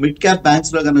 మిడ్ క్యాప్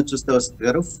బ్యాంక్స్ లో కనుక చూస్తే వసంత్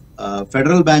గారు,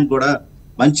 ఫెడరల్ బ్యాంక్ కూడా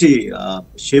మంచి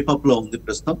షేప్ అప్ లో ఉంది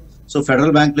ప్రస్తుతం. సో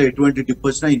ఫెడరల్ బ్యాంక్ లో ఎటువంటి డిప్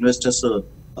వచ్చినా ఇన్వెస్టర్స్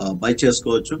బై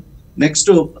చేసుకోవచ్చు.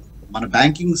 నెక్స్ట్ మన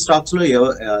బ్యాంకింగ్ స్టాక్స్ లో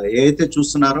ఏవైతే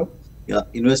చూస్తున్నారో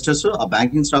ఇన్వెస్టర్స్ ఆ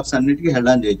బ్యాంకింగ్ స్టాక్స్ అన్నిటికీ హెల్డ్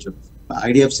ఆన్ చేయొచ్చు.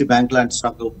 IDFC బ్యాంక్ లాంటి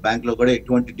స్టాక్ బ్యాంక్ లో కూడా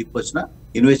ఎటువంటి డిప్ వచ్చినా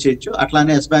ఇన్వెస్ట్ చేయొచ్చు.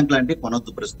 అట్లానే S బ్యాంక్ లాంటి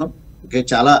కొనొద్దు ప్రస్తుతం. ఓకే,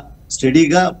 చాలా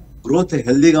స్టడీగా గ్రోత్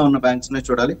హెల్దీగా ఉన్న బ్యాంక్స్ నే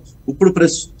చూడాలి. ఇప్పుడు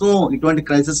ప్రస్తుతం ఇటువంటి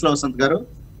క్రైసిస్ లో వసంత్ గారు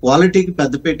క్వాలిటీకి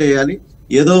పెద్దపీట వేయాలి.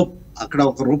 ఏదో అక్కడ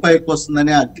 ₹1 ఎక్కువ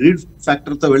వస్తుందని ఆ గ్రీడ్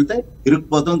ఫ్యాక్టర్ తో వెళ్తే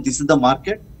ఇరుక్కుపోతాం. This is the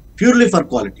market purely for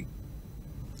quality.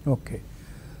 Okay,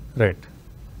 right.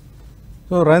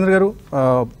 So Rajendra గారు,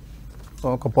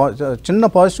 ఒక చిన్న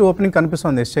పాజిటివ్ ఓపెనింగ్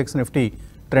కనిపిస్తుంది SGX నిఫ్టీ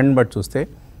ట్రెండ్ బట్టి చూస్తే.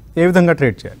 ఏ విధంగా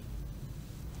ట్రేడ్ చేయాలి?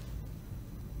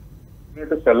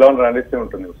 సెల్ ఆన్ ర్యాలీసే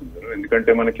ఉంటుంది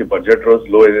ఎందుకంటే మనకి బడ్జెట్ రోజు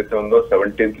లో ఏదైతే ఉందో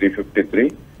 17,353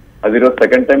 అది ఈరోజు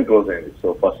సెకండ్ టైం క్లోజ్ అయింది. So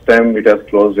first time it has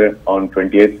close on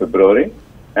 28th February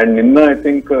and నిన్న I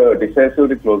think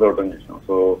decisively close out అని చూసాం.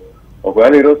 సో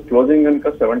ఒకవేళ ఈ రోజు క్లోజింగ్ కనుక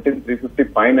 17,350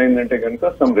 పైన అయిందంటే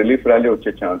కనుక సమ్ రిలీఫ్ ర్యాలీ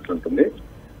వచ్చే ఛాన్స్ ఉంటుంది.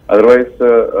 Otherwise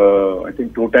I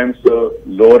think 2 times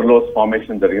lower lows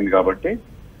formation జరిగింది కాబట్టి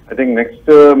I think next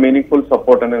meaningful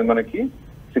support అనేది మనకి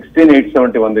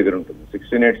 16,871 దగ్గర ఉంటుంది.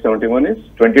 16,871 is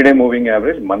 20-day moving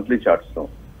average monthly charts లో.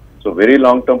 So very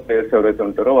long term players ఎవరైతే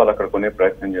ఉంటారో వాళ్ళు అక్కడ కొనే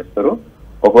ప్రయత్నం చేస్తారు.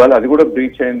 ఒకవేళ అది కూడా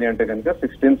బ్రీచ్ అయింది అంటే కనుక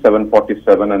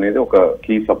 16,747 అనేది ఒక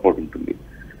కీ సపోర్ట్ ఉంటుంది.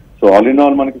 సో ఆల్ ఇన్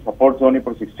ఆల్ మనకి సపోర్ట్ జోన్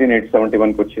ఇప్పుడు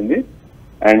 16,871 కి వచ్చింది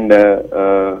అండ్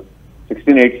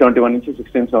 16,871 నుంచి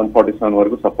 16,747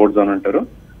 వరకు సపోర్ట్ జోన్ అంటారు.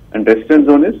 And resistance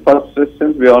zone is first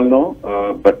resistance we all know,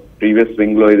 but previous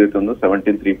swing లో ఏదైతే ఉందో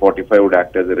 17,345 would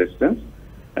act as a resistance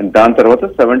and దాని తర్వాత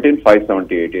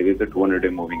 17,578 ఏదైతే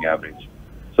 200-day మూవింగ్ యావరేజ్.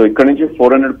 సో ఇక్కడ నుంచి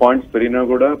 400 points పెరిగినా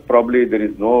కూడా probably there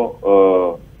is no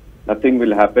nothing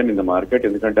will happen in the market.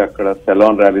 ఎందుకంటే అక్కడ సెల్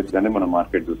ఆన్ ర్యాలీస్ గానే మనం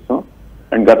మార్కెట్ చూస్తాం.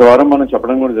 అండ్ గత వారం మనం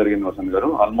చెప్పడం కూడా జరిగింది వసంత్ గారు,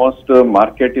 almost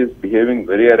market is behaving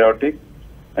very erratic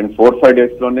and 4-5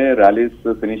 days లోనే ర్యాలీస్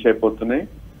ఫినిష్ అయిపోతున్నాయి.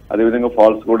 అదేవిధంగా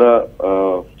ఫాల్స్ కూడా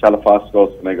చాలా ఫాస్ట్ గా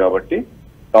వస్తున్నాయి కాబట్టి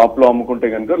టాప్ లో అమ్ముకుంటే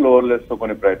కనుక లోవర్ లెస్ తో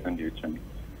కొనే ప్రయత్నం చేయొచ్చండి.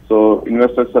 సో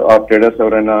ఇన్వెస్టర్స్ ఆ ట్రేడర్స్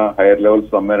ఎవరైనా హైయర్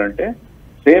లెవెల్స్ లో అమ్మారంటే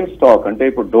సేమ్ స్టాక్ అంటే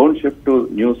ఇప్పుడు don't shift to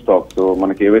new stocks. So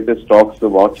మనకి ఏవైతే స్టాక్స్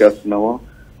వాచ్ చేస్తున్నామో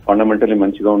ఫండమెంటలీ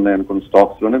మంచిగా ఉన్నాయి అనుకున్న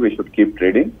స్టాక్స్ లోనే we should keep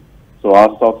trading. So ఆ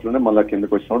స్టాక్స్ లోనే మళ్ళీ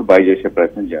కిందకి వచ్చినప్పుడు బై చేసే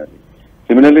ప్రయత్నం చేయాలి.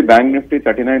 సిమిలర్లీ బ్యాంక్ నిఫ్టీ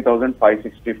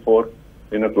 39,564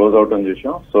 నిన్న క్లోజ్ అవుట్ అని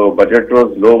చూసాం. సో బడ్జెట్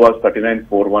రోజు లో was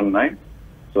 39,419.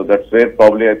 So that's where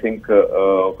probably I think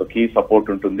ఒక కీ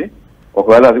సపోర్ట్ ఉంటుంది.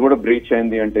 ఒకవేళ అది కూడా బ్రీచ్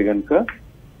అయింది అంటే కనుక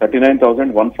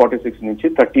 39,146 నుంచి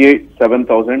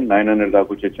 38,7,900 దాకా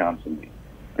వచ్చే ఛాన్స్ ఉంది.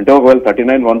 అంటే ఒకవేళ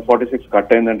 39,146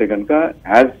 కట్ అయిందంటే కనుక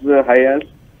యాజ్ హై యాజ్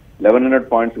 1,100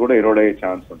 పాయింట్స్ కూడా ఎరోడ్ అయ్యే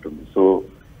ఛాన్స్ ఉంటుంది. సో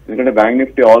ఎందుకంటే bank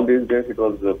Nifty all these days it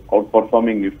was out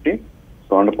performing Nifty.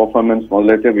 So under performance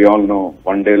మొదలైతే వి ఆల్ నో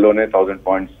 1 డేలోనే 1000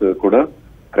 పాయింట్స్ కూడా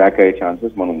క్రాక్ అయ్యే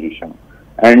ఛాన్సెస్ మనం చూసాం.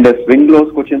 అండ్ స్వింగ్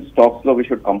లోస్ వచ్చిన స్టాక్స్ లో వీ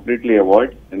షుడ్ కంప్లీట్లీ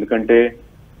అవాయిడ్, ఎందుకంటే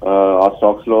ఆ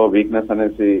స్టాక్స్ లో వీక్నెస్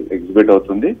అనేసి ఎగ్జిబిట్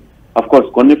అవుతుంది. అఫ్ కోర్స్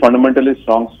కొన్ని ఫండమెంటలీ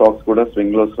స్ట్రాంగ్ స్టాక్స్ కూడా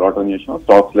స్వింగ్ లోస్ రావడం చేసాం.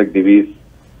 Stocks like Divi's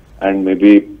and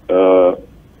maybe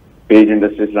page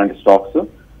industries లాంటి స్టాక్స్.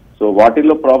 సో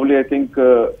వాటిల్లో probably I think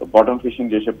bottom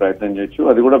fishing చేసే ప్రయత్నం చేయొచ్చు,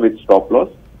 అది కూడా with stop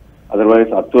loss.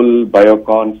 Otherwise Atul,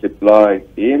 Biocon, Cipla,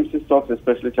 AMC stocks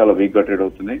especially చాలా వీక్ గా ట్రేడ్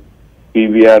అవుతున్నాయి.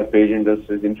 PVR, page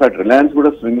industries, in fact Reliance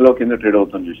కూడా స్వింగ్ లో కింద ట్రేడ్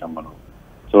అవుతుంది చూసాం మనం.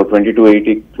 సో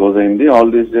 2280 క్లోజ్ అయింది.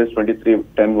 All these days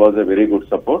 2310 was a very good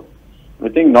support. I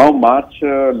think now March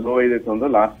లో ఏదైతే ఉందో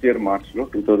లాస్ట్ ఇయర్ మార్చ్ లో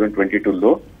 2022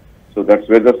 లో, so that's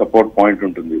where the support point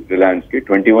ఉంటుంది రిలయన్స్ కి.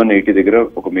 2180 దగ్గర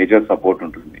ఒక మేజర్ సపోర్ట్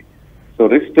ఉంటుంది. So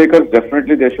risk takers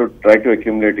definitely they should try to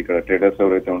accumulate ఇక్కడ ట్రేడర్స్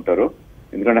ఎవరైతే ఉంటారో,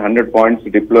 ఎందుకంటే 100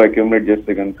 పాయింట్స్ డిప్ లో అక్యుములేట్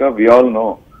చేస్తే కనుక వి ఆల్ నో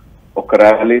ఒక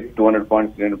ర్యాలీ 200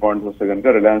 పాయింట్స్ 300 పాయింట్స్ వస్తే కనుక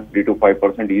రిలయన్స్ 3 to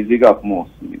 5% ఈజీగా అప్ మూవ్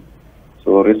వస్తుంది. So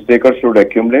risk takers should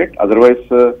accumulate. Otherwise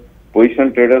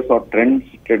positional traders are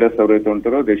trends traders ఎవరైతే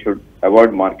ఉంటారో దే షుడ్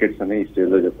అవాయిడ్ మార్కెట్స్ అని ఈ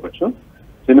స్టేజ్ లో చెప్పొచ్చు.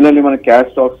 సిమిలర్లీ మన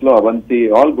క్యాష్ స్టాక్స్ లో అవంతి,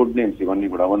 ఆల్ గుడ్ నేమ్స్ ఇవన్నీ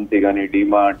కూడా, అవంతి కానీ,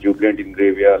 డీమార్ట్, జూబ్లెంట్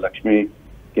ఇంగ్రేవియా, లక్ష్మీ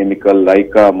కెమికల్,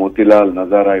 లైకా, మోతిలాల్,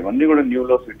 నజారా, ఇవన్నీ కూడా న్యూ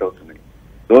లో ఫిట్ అవుతున్నాయి.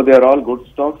 So they are all good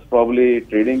stocks. Probably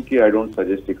trading కి ఐ డోంట్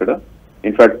సజెస్ట్ ఇక్కడ.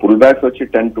 ఇన్ఫాక్ట్ పుల్ బ్యాక్స్ వచ్చి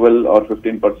 10, 12 or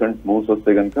 15% మూవ్స్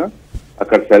వస్తే కనుక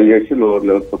అక్కడ సెల్ చేసి లోవర్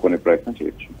లెవెల్స్ తో కొనే ప్రయత్నం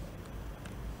చేయొచ్చు.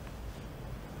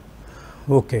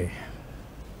 ఓకే,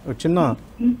 చిన్న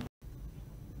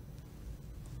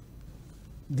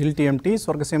Dil TMT,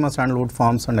 Swargaseema sandalwood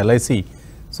forms and LIC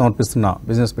సమర్పిస్తున్న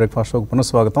బిజినెస్ బ్రేక్ఫాస్ట్ షోకు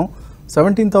పునఃస్వాగతం.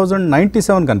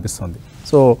 17,097 కనిపిస్తుంది.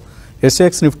 సో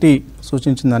ఎస్ఎక్స్ నిఫ్టీ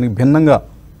సూచించిన దానికి భిన్నంగా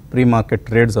ప్రీ మార్కెట్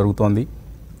ట్రేడ్ జరుగుతోంది.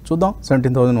 చూద్దాం,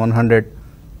 17,100,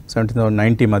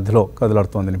 17,090 మధ్యలో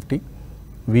కదలాడుతోంది నిఫ్టీ.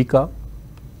 వీకా,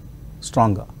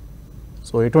 స్ట్రాంగ్గా.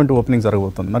 సో ఎటువంటి ఓపెనింగ్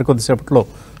జరగబోతుంది మరికొద్దిసేపట్లో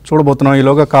చూడబోతున్నాం.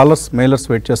 ఈలోగా కాలర్స్, మెయిలర్స్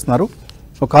వెయిట్ చేస్తున్నారు.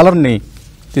 సో కాలర్ని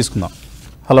తీసుకుందాం.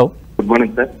 Hello, good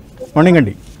morning sir. Morning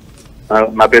అండి.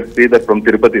 నా పేరు శ్రీధర్ ఫ్రమ్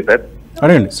తిరుపతి సార్.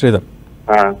 అడగండి శ్రీధర్.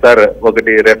 సార్,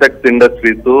 ఒకటి రెఫెక్స్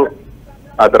ఇండస్ట్రీస్,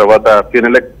 ఆ తర్వాత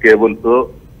ఫినెలెక్స్ కేబుల్స్,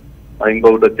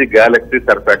 ఇంకొకటి వచ్చి గ్యాలక్సీ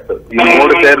సర్ఫాక్ట్, ఈ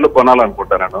 3 షేర్లు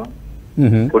కొనాలనుకుంటున్నాను.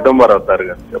 కుటుంబరావు సార్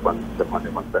గారు చెప్పండి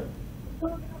sir.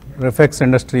 రెఫెక్స్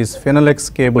industries, ఫినెలెక్స్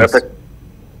cables,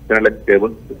 ఫినెలెక్స్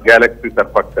cables, Galaxy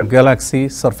సర్ఫాక్ట్, Galaxy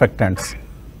surfactants.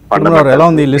 ఎలా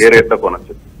ఉంది ఏ రేట్లో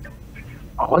కొనొచ్చు?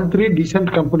 ఆల్ 3 డీసెంట్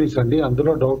కంపెనీస్ అండి,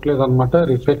 అందులో డౌట్ లేదనమాట.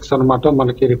 రిఫెక్స్ అనమాట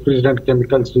మనకి రిఫ్రిజిరెంట్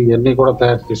కెమికల్స్ ఇవన్నీ కూడా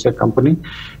తయారు చేసే కంపెనీ.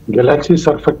 గెలాక్సీ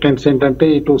సర్ఫెక్టెంట్స్ ఏంటంటే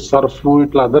ఇటు సర్ఫ్,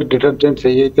 ఇట్లా అదర్ డిటర్జెంట్స్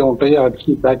ఏవైతే ఉంటాయో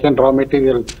వాటికి back and raw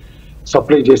material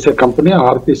supply చేసే company.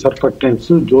 Aarti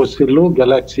surfactants, Jocil,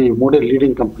 Galaxy 3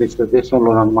 leading companies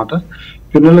దేశంలో అనమాట.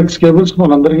 ఫినోలెక్స్ కేబుల్స్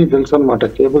మనందరికీ తెలుసు అనమాట,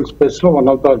 కేబుల్ స్పేస్ లో one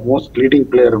of the most leading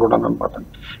player కూడా అనమాట,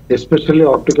 ఎస్పెషల్లీ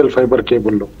ఆప్టికల్ ఫైబర్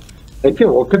కేబుల్లో. అయితే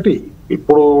ఒకటి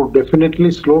ఇప్పుడు డెఫినెట్లీ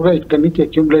స్లోగా ఇక్కడి నుంచి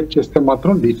అక్యుములేట్ చేస్తే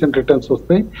మాత్రం డీసెంట్ రిటర్న్స్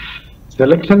వస్తాయి.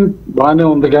 సెలెక్షన్ బాగానే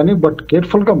ఉంది కానీ బట్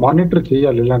కేర్ఫుల్ గా మానిటర్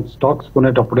చేయాలి ఇలాంటి స్టాక్స్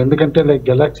కొనేటప్పుడు. ఎందుకంటే లైక్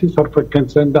గెలాక్సీ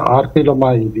సర్ఫెక్టెంట్స్ అండ్ ఆర్టీలో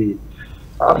మా ఇది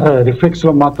రిఫెక్స్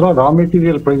లో మాత్రం రా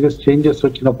మెటీరియల్ ప్రైజెస్ చేంజెస్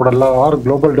వచ్చినప్పుడల్లా ఆర్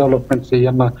గ్లోబల్ డెవలప్మెంట్స్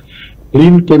ఏమన్నా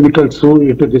క్లీన్ కెమికల్స్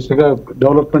ఇటు దిశగా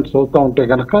డెవలప్మెంట్స్ అవుతూ ఉంటే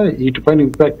కనుక వీటిపైన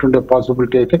ఇంపాక్ట్ ఉండే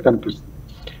పాసిబిలిటీ అయితే కనిపిస్తుంది.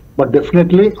 But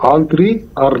definitely all 3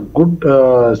 are good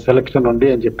selection అండి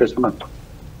అని చెప్పేసి అంటాం.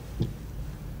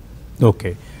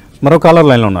 ఓకే, మరో కాలర్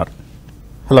లైన్లో ఉన్నారు.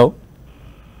 హలో,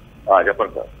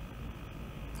 చెప్పండి సార్.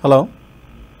 హలో,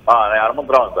 నేను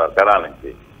హనుమంతరావు సార్, తెరాల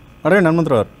నుంచి. అడగండి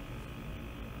హనుమంతరావు గారు.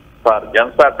 Sir,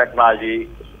 Zensar technology,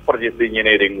 సూపర్జిత్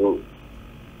engineering,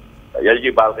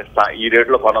 LG Balakrishna ఈ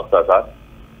రేట్లో కొనొస్తా సార్?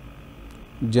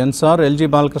 జెన్సార్, ఎల్జీ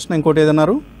బాలకృష్ణ, ఇంకోటి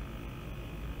ఏదన్నారు?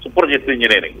 సూపర్జిత్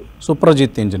ఇంజనీరింగ్.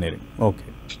 సూపర్జిత్ ఇంజనీరింగ్. ఓకే,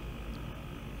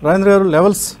 రాజేంద్ర గారు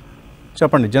లెవెల్స్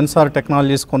చెప్పండి. జెన్సార్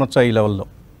టెక్నాలజీస్ కొనొచ్చా ఈ లెవెల్లో?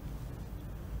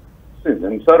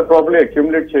 జెన్సార్ ప్రాబ్లీ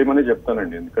అక్యుములేట్ చేయమని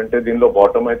చెప్తానండి, ఎందుకంటే దీనిలో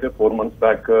బాటమ్ అయితే 4 months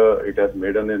back it has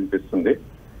made అని అనిపిస్తుంది.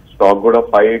 స్టాక్ కూడా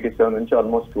 587 నుంచి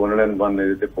ఆల్మోస్ట్ 201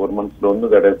 ఏదైతే 4 months లో ఉందో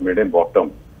that has made in bottom.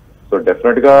 So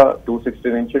definite గా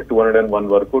 260 నుంచి 201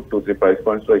 వరకు 2-3 ప్రైస్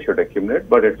పాయింట్స్ లో I should accumulate.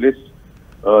 But at least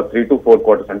 3 to 4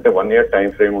 quarters అంటే 1 year టైం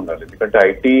ఫ్రేమ్ ఉండాలి. ఎందుకంటే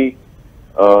ఐటీ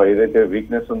ఏదైతే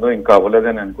వీక్నెస్ ఉందో ఇంకా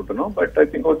అవ్వలేదని అనుకుంటున్నాం. But I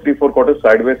think 3-4 quarters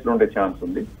side వేస్ లో ఉండే ఛాన్స్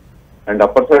ఉంది. And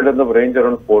upper side of the range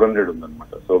around 400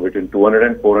 ఉందన్నమాట. సో బిట్వీన్ 200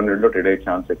 and 400 లో ట్రేడ్ అయ్యే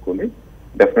ఛాన్స్ ఎక్కువ ఉంది.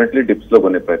 డెఫినెట్లీ డిప్స్ లో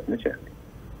కొనే ప్రయత్నం చేయండి.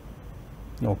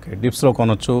 ఓకే, డిప్స్లో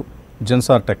కొనొచ్చు.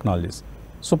 Zensar technologies.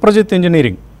 Suprajit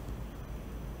engineering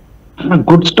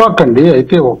good stock అండి.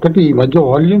 అయితే ఒకటి ఈ మధ్య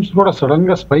వాల్యూమ్స్ కూడా సడన్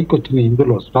గా స్పైక్ వచ్చినాయి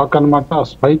ఇందులో స్టాక్ అనమాట. ఆ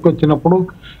స్పైక్ వచ్చినప్పుడు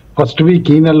ఫస్ట్ వీక్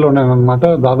ఈ నెలలోనే అనమాట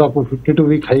దాదాపు 52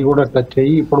 వీక్ హై కూడా టచ్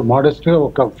అయ్యి ఇప్పుడు మోడెస్ట్ గా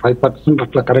ఒక 5%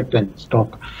 అట్లా కరెక్ట్ అయింది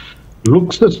స్టాక్.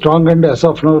 లుక్స్ స్ట్రాంగ్ అండి యాజ్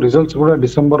ఆఫ్ నౌ. రిజల్ట్స్ కూడా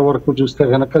డిసెంబర్ వరకు చూస్తే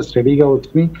కనుక స్టడీగా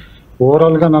వచ్చినాయి.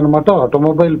 ఓవరాల్ గా అనమాట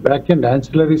ఆటోమొబైల్ బ్యాక్ అండ్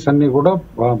యాన్సిలరీస్ అన్ని కూడా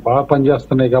బాగా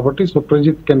పనిచేస్తున్నాయి కాబట్టి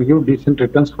Suprajit can give decent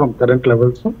returns from current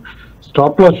levels.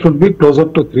 Stop loss should be closer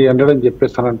to 300 అని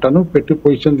చెప్పేసి అంటాను. పెట్టి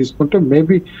పొజిషన్ తీసుకుంటే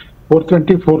మేబీ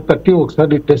 420, 430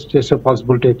 ఒకసారి టెస్ట్ చేసే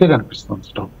పాసిబిలిటీ అయితే కనిపిస్తుంది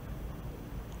స్టాక్.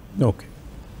 Okay,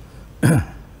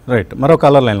 right. మరో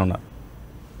కాలర్ లైన్లో ఉన్నారు.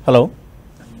 హలో,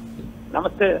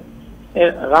 నమస్తే.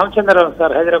 రామచంద్రరావు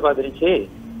సార్, హైదరాబాద్ నుంచి.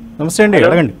 నమస్తే అండి,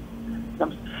 అడగండి.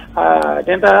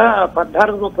 నేను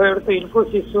 14.37తో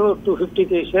ఇన్ఫోసిస్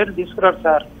 250 షేర్ తీసుకురాడు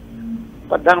సార్.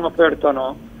 14.37తోను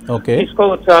ఓకే,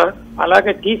 తీసుకోవచ్చా?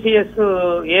 అలాగే టీసీఎస్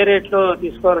ఏ రేట్ లో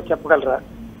తీసుకోవాలో చెప్పగలరా?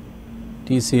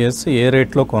 టీసీఎస్ ఏ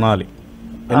రేట్లో కొనాలి?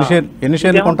 ఎన్ని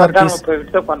షేర్లు కొంటారు?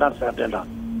 14.37తో కొన్నాను సార్ నేను.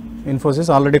 ఇన్ఫోసిస్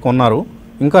ఆల్రెడీ కొన్నారు,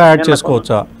 ఇంకా యాడ్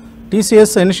చేసుకోవచ్చా?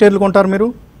 టీసీఎస్ ఎన్ని షేర్లు కొంటారు మీరు?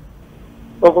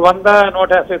 ఒక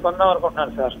 100-150 కొందాం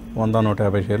అనుకుంటున్నాను సార్.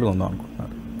 100-150 షేర్లు కొందాం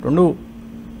అనుకుంటున్నారు. రెండు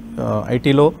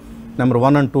ఐటీలో నెంబర్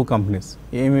 1 and 2 కంపెనీస్.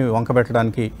 ఏమి వంక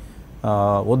పెట్టడానికి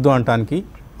వద్దు అనటానికి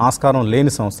ఆస్కారం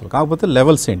లేని సంస్థలు. కాకపోతే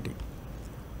లెవెల్స్ ఏంటి?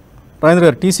 రాజేంద్ర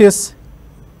గారు, టీసీఎస్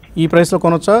ఈ ప్రైస్లో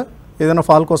కొనొచ్చా? ఏదైనా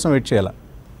ఫాల్ కోసం వెయిట్ చేయాలా?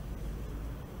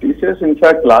 టీసీఎస్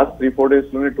ఇన్ఫాక్ట్ లాస్ట్ 3-4 days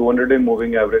లోనే 200-day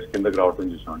మూవింగ్ యావరేజ్ కిందకి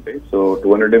రావడం చూసామండి. సో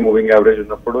 200-day మూవింగ్ యావరేజ్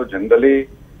ఉన్నప్పుడు జనరలీ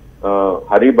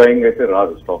హరీ బయింగ్ అయితే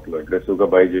రాదు స్టాక్ లో. అగ్రెసివ్ గా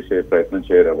బై చేసే ప్రయత్నం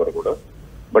చేయరు ఎవరు కూడా.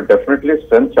 బట్ డెఫినెట్లీ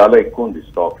స్ట్రెంత్ చాలా ఎక్కువ ఉంది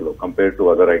స్టాక్ లో compare to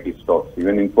other IT stocks.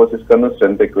 Even Infosys కన్నా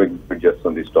స్ట్రెంత్ ఎక్కువ ఎగ్జిబిట్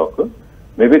చేస్తుంది స్టాక్.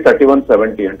 మేబీ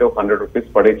 3170 అంటే ఒక 100 రూపీస్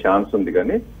పడే ఛాన్స్ ఉంది.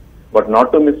 కానీ but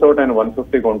not to miss out, ఆయన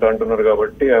 150 కొంటా అంటున్నారు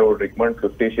కాబట్టి ఐ వుడ్ రికమెండ్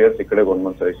 50 షేర్స్ ఇక్కడే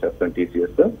కొనమని సజెస్ట్ చేస్తాను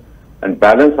టీసీఎస్. అండ్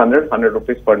బ్యాలెన్స్ 100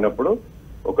 రూపీస్ పడినప్పుడు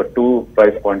ఒక 2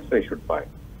 price points I should buy.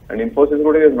 And Infosys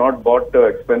కూడా ఇస్ నాట్ బాట్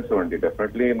ఎక్స్పెన్సివ్ అండి.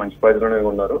 డెఫినెట్లీ మంచి ప్రైస్ లోనే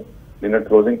ఉన్నారు. నిన్న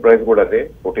క్లోజింగ్ ప్రైస్ కూడా అదే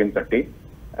 1430.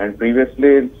 And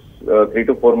previously 3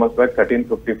 to 4 months back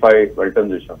 1355 వెళ్ళటం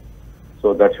చూసాం. So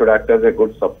that should act as a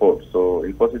good support. So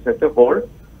Infosys అయితే హోల్డ్.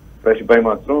 ఫ్రెష్ బై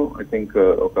మాత్రం ఐ థింక్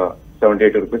ఒక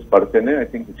 70-80 రూపీస్ పడితేనే I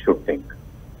think it should think.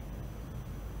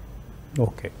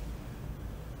 Okay,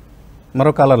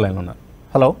 మరో కాలర్ లైన్ ఉన్నారు.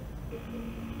 Hello,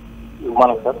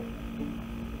 sir.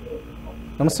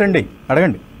 నమస్తే అండి,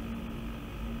 అడగండి.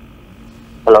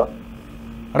 హలో,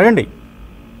 అడగండి.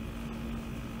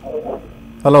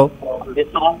 హలో,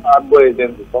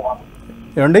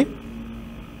 ఏమండి?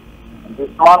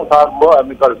 కార్బో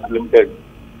కెమికల్స్ లిమిటెడ్.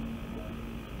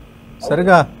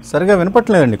 సరిగా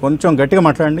వినపట్లేదండి, కొంచెం గట్టిగా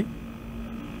మాట్లాడండి.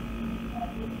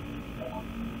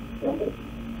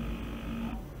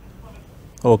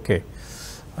 ఓకే,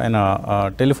 ఆయన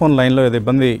టెలిఫోన్ లైన్లో ఏదో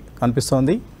ఇబ్బంది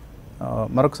కనిపిస్తోంది.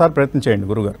 మరొకసారి ప్రయత్నం చేయండి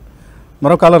గురుగారు.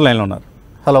 మరో కాలర్ లైన్లో ఉన్నారు.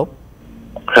 హలో.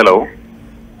 హలో,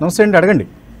 నమస్తే అండి, అడగండి.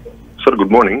 Sir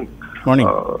good morning.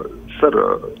 Morning sir,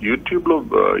 YouTube లో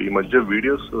ఈ మధ్య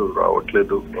వీడియోస్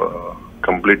రావట్లేదు,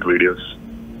 కంప్లీట్ వీడియోస్.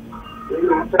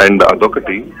 అండ్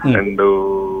అదొకటి. అండ్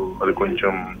అది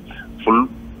కొంచెం ఫుల్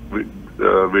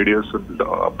వీడియోస్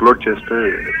అప్లోడ్ చేస్తే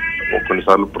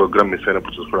కొన్నిసార్లు ప్రోగ్రామ్ మిస్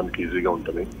అయినప్పుడు చూసుకోవడానికి ఈజీగా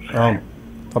ఉంటుంది.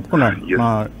 తప్పకుండా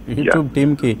మా యూట్యూబ్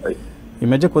టీమ్కి ఈ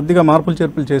మధ్య కొద్దిగా మార్పులు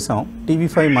చేర్పులు చేసాం.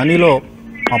 TV5 మనీలో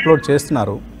అప్లోడ్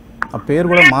చేస్తున్నారు. ఆ పేరు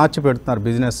కూడా మార్చి పెడుతున్నారు.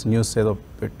 బిజినెస్ న్యూస్ ఏదో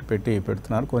పెట్టి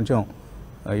పెడుతున్నారు. కొంచెం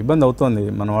ఇబ్బంది అవుతోంది.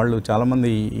 మన వాళ్ళు చాలామంది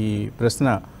ఈ ప్రశ్న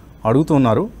అడుగుతూ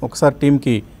ఉన్నారు. ఒకసారి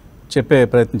టీంకి చెప్పే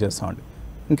ప్రయత్నం చేస్తామండి.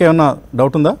 ఇంకేమన్నా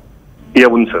డౌట్ ఉందా?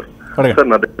 ఉంది సార్. సార్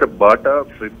నా దగ్గర బాటా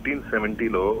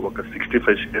 1570లో ఒక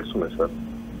 65 షేర్స్ ఉన్నాయి సార్.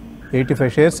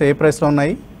 85 షేర్స్ ఏ ప్రైస్లో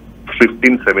ఉన్నాయి?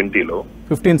 1570లో.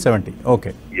 1570,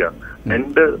 okay. Yeah.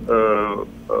 And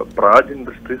Praj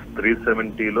industries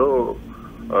 370లో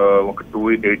ఒక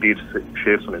 280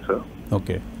 షేర్స్ ఉన్నాయి సార్.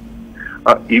 ఓకే.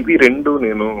 ఇవి రెండు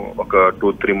నేను ఒక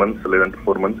 2-3 months లేదంటే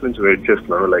 4 months నుంచి వెయిట్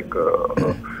చేస్తున్నాను, లైక్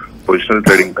పొజిషనల్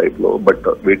ట్రేడింగ్ టైప్ లో. బట్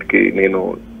వీటికి నేను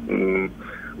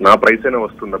నా ప్రైస్ అయినా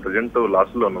వస్తుందా? ప్రజెంట్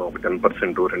లాస్ లో ఉన్నాను ఒక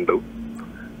 10% రెండు.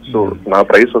 సో నా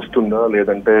ప్రైస్ వస్తుందా,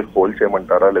 లేదంటే హోల్డ్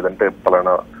చేయమంటారా, లేదంటే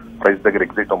పలానా ప్రైస్ దగ్గర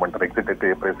ఎగ్జిట్ అవ్వమంటారు? ఎగ్జిట్ అయితే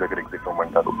ఏ ప్రైస్ దగ్గర ఎగ్జిట్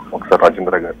అవ్వమంటారు? ఒకసారి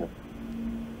రాజేంద్ర గారిని.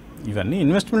 ఇవన్నీ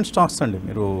ఇన్వెస్ట్మెంట్ స్టాక్స్ అండి.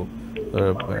 మీరు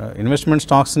ఇన్వెస్ట్మెంట్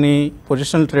స్టాక్స్ని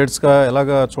పొజిషనల్ ట్రేడ్స్గా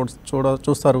ఎలాగా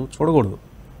చూస్తారు? చూడకూడదు.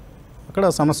 అక్కడ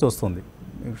సమస్య వస్తుంది.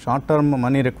 షార్ట్ టర్మ్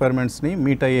మనీ రిక్వైర్మెంట్స్ని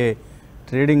మీట్ అయ్యే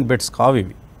ట్రేడింగ్ బెట్స్ కావు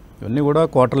ఇవి. ఇవన్నీ కూడా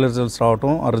క్వార్టర్లీ రిజల్ట్స్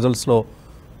రావటం, ఆ రిజల్ట్స్లో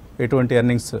ఎటువంటి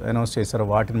ఎర్నింగ్స్ అనౌన్స్ చేశారో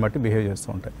వాటిని బట్టి బిహేవ్ చేస్తూ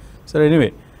ఉంటాయి. సరే, ఎనీవే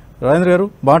రాజేంద్ర గారు,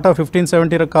 బాటా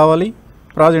 1570 కావాలి,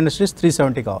 ప్రాజ్ ఇండస్ట్రీస్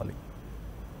 370 కావాలి.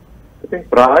 I think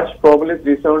Praj probably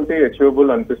 370 achievable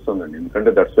అనిపిస్తుందండి, ఎందుకంటే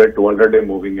that's why 200-day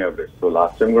moving average. So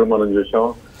last time కూడా మనం చూసాం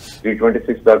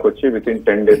 326 దాకా వచ్చి విత్ ఇన్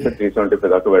 10 days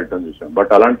 375 దాకా వెళ్ళటం చూసాం.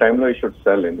 బట్ అలాంటి టైంలో ఈ షుడ్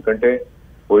సెల్, ఎందుకంటే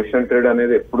పొజిషన్ ట్రేడ్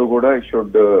అనేది ఎప్పుడు కూడా ఈ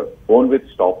should own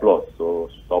with stop loss. So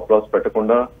stop loss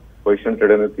పెట్టకుండా పొజిషన్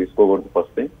ట్రేడ్ అనేది తీసుకోకూడదు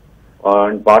first thing.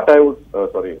 And Bata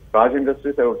Praj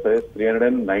industries I would suggest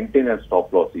 319 as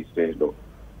stop loss ఈ స్టేజ్ లో.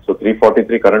 సో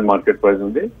 343 కరెంట్ మార్కెట్ ప్రైస్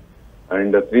ఉంది,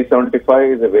 and 375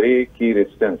 is a very key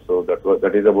resistance. So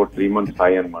that is about 3 months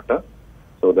high అనమాట.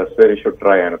 So that's where you should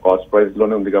try. And cost price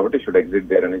లోనే ఉంది కాబట్టి should exit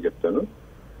there అని చెప్తాను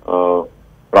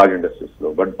Praj industries లో.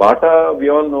 But Bata we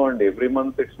all know and every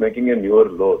month it's making a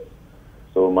newer lows.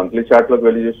 So monthly chart లోకి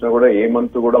వెళ్ళి చూసినా కూడా ఏ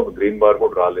మంత్ కూడా ఒక గ్రీన్ బార్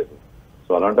కూడా రాలేదు.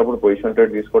 సో అలాంటప్పుడు పొజిషన్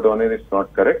ట్రేడ్ తీసుకోవడం అనేది it's not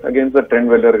correct. Against the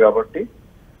trend వెళ్ళారు కాబట్టి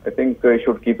I think you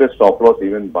should keep a stop loss.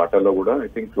 Even బాటాలో కూడా I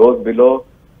think close below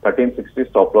 1360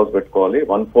 stop loss పెట్టుకోవాలి.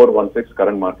 1416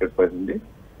 కరెంట్ మార్కెట్ ప్రైస్ ఉంది.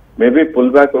 మేబీ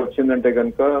పుల్ బ్యాక్ వచ్చిందంటే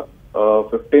కనుక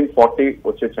 1540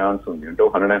 వచ్చే ఛాన్స్ ఉంది, అంటే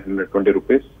 120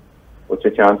 రూపీస్ వచ్చే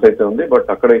ఛాన్స్ అయితే ఉంది. బట్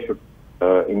అక్కడ ఈ షుడ్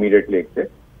ఇమీడియట్లీ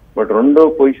ఎగ్జిట్. బట్ రెండు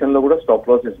పొజిషన్ లో కూడా stop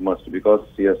loss is must, because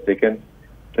he has taken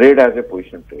trade as a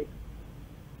position trade.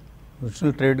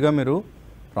 Positional ట్రేడ్గా మీరు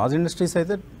ప్రాజ్ ఇండస్ట్రీస్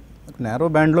అయితే నేరో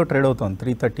బ్యాండ్లో ట్రేడ్ అవుతుంది,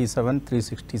 337,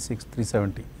 366,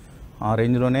 370 ఆ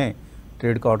రేంజ్లోనే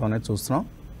ట్రేడ్ కావడం అనేది చూస్తున్నాం.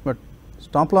 బట్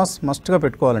స్టాప్ లాస్ మస్ట్గా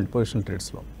పెట్టుకోవాలండి పొజిషనల్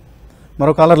ట్రేడ్స్లో.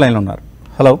 మరో కాలర్ లైన్లో ఉన్నారు.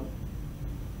 హలో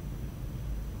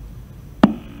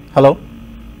హలో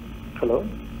హలో,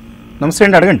 నమస్తే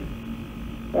అండి, అడగండి.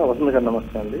 వసంత్ గారు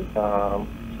నమస్తే అండి.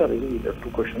 సార్ ఇది 2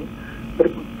 questions. సార్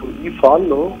ఈ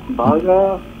ఫాల్లో బాగా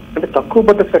అంటే తక్కువ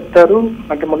పడ్డ సెక్టారు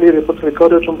అంటే మళ్ళీ రేపు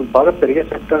రికవరీ వచ్చినప్పుడు బాగా పెరిగే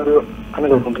సెక్టార్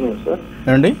అనేది ఒకటి ఉంటుంది సార్.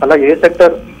 అలాగే ఏ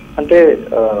సెక్టర్ అంటే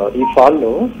ఈ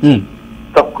ఫాల్లో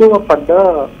తక్కువ పడ్డ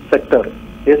సెక్టర్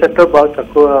ఏ సెక్టర్ బాగా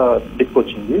తక్కువ డిప్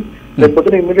వచ్చింది, లేకపోతే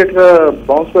ఇమీడియట్ గా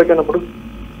బౌన్స్ బ్యాక్ అయినప్పుడు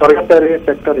త్వరగా పెరిగే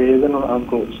సెక్టర్ ఏదైనా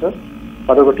అనుకోవచ్చు సార్.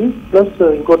 అదొకటి. ప్లస్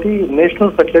ఇంకోటి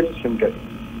నేషనల్ ఫెర్టిలైజర్స్ లిమిటెడ్,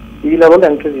 ఈ లెవెల్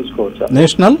ఎంట్రీ తీసుకోవచ్చా?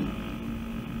 నేషనల్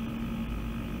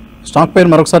స్టాక్ పేరు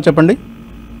మరొకసారి చెప్పండి.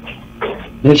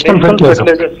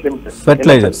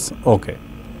 Fertilisers. Okay,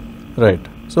 right.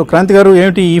 So Kranti గారు,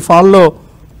 ఏమిటి ఈ ఫాల్లో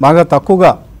బాగా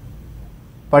తక్కువగా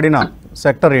పడిన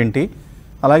సెక్టర్ ఏంటి,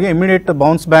 అలాగే ఇమ్మీడియట్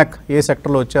బౌన్స్ బ్యాక్ ఏ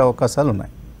సెక్టర్లో వచ్చే అవకాశాలు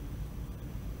ఉన్నాయి?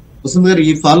 వసంత్ గారు,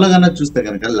 ఈ ఫాల్లో కన్నా చూస్తే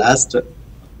కనుక లాస్ట్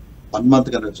 1 month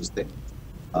కన్నా చూస్తే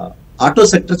ఆటో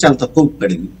సెక్టర్ చాలా తక్కువ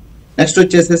పడింది. నెక్స్ట్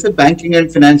వచ్చేసేసి banking and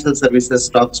financial services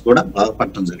stocks కూడా బాగా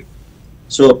పడటం జరిగింది.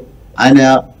 సో ఆయన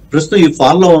ప్రస్తుతం ఈ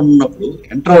ఫాల్లో ఉన్నప్పుడు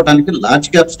ఎంటర్ అవడానికి లార్జ్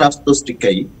క్యాప్ స్టాక్స్ తో స్టిక్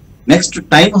అయ్యి నెక్స్ట్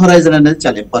టైం హొరైజన్ అనేది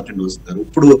చాలా ఇంపార్టెంట్ వస్తారు.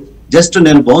 ఇప్పుడు జస్ట్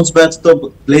నేను బౌన్స్ బ్యాక్స్ తో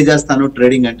ప్లే చేస్తాను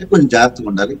ట్రేడింగ్ అంటే కొంచెం జాగ్రత్తగా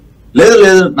ఉండాలి. లేదు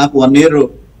నాకు 1 year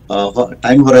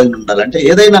టైం హొరైజన్ ఉండాలంటే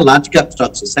ఏదైనా large cap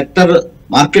stocks sector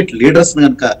market leaders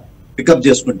కనుక పికప్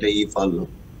చేసుకుంటే ఈ ఫాల్లో.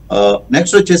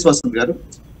 నెక్స్ట్ వచ్చేసి వసంత్ గారు,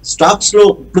 స్టాక్స్ లో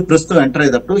ఇప్పుడు ప్రస్తుతం ఎంటర్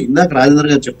అయ్యేటప్పుడు ఇందాక రాజేంద్ర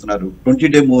గారు చెప్తున్నారు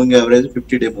 20-day moving average,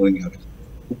 50-day moving average.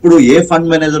 ఇప్పుడు ఏ fund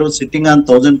manager sitting on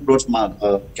 1000 crores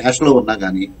cash లో ఉన్నా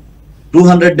కానీ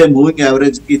 200-day మూవింగ్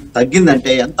యావరేజ్ కి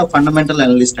తగ్గిందంటే ఎంత ఫండమెంటల్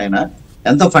అనలిస్ట్ అయినా,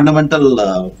 ఎంత ఫండమెంటల్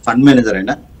ఫండ్ మేనేజర్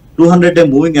అయినా 200-day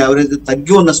మూవింగ్ యావరేజ్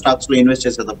తగ్గి ఉన్న స్టాక్స్ లో ఇన్వెస్ట్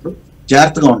చేసేటప్పుడు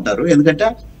జాగ్రత్తగా ఉంటారు. ఎందుకంటే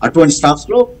అటువంటి స్టాక్స్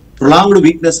లో ప్రొలాంగ్డ్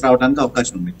వీక్నెస్ రావడానికి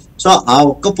అవకాశం ఉంది. సో ఆ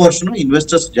ఒక్క పోర్షన్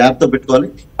ఇన్వెస్టర్స్ జాగ్రత్త పెట్టుకోవాలి.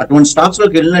 అటువంటి స్టాక్స్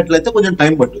లోకి వెళ్ళినట్లయితే కొంచెం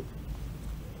టైం పడుతుంది.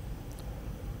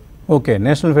 ఓకే,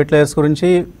 నేషనల్ ఫెర్టిలైజర్స్ గురించి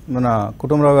మన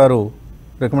కుటుంబరావు గారు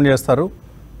రికమెండ్ చేస్తారు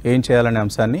ఏం చేయాలనే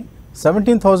అంశాన్ని.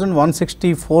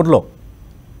 17,164లో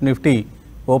నిఫ్టీ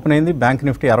ఓపెన్ అయింది. బ్యాంక్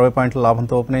నిఫ్టీ 60 పాయింట్ల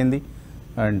లాభంతో ఓపెన్ అయింది.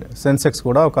 అండ్ సెన్సెక్స్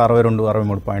కూడా ఒక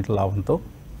 62-63 పాయింట్ల లాభంతో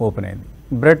ఓపెన్ అయింది.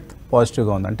 బ్రెడ్త్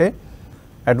పాజిటివ్గా ఉంది. అంటే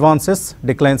అడ్వాన్సెస్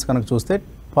డిక్లైన్స్ కనుక చూస్తే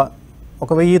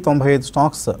 1095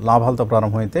 స్టాక్స్ లాభాలతో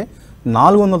ప్రారంభమైతే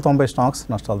 490 స్టాక్స్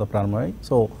నష్టాలతో ప్రారంభమయ్యాయి.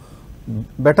 So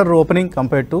better opening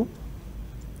compared to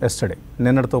yesterday,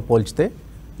 నిన్నటితో పోల్చితే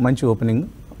మంచి ఓపెనింగ్,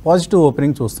 పాజిటివ్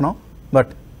ఓపెనింగ్ చూస్తున్నాం.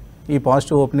 బట్ ఈ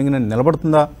పాజిటివ్ ఓపెనింగ్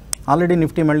నిలబడుతుందా? ఆల్రెడీ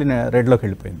నిఫ్టీ మళ్ళీ రెడ్లోకి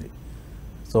వెళ్ళిపోయింది.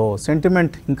 సో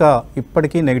సెంటిమెంట్ ఇంకా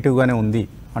ఇప్పటికీ నెగిటివ్గానే ఉంది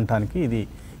అంటానికి ఇది.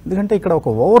 ఎందుకంటే ఇక్కడ ఒక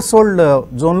ఓవర్సోల్డ్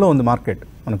జోన్లో ఉంది మార్కెట్.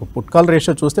 మనకు పుట్కాల్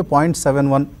రేషియో చూస్తే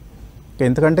 0.71,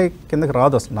 ఎందుకంటే కిందకి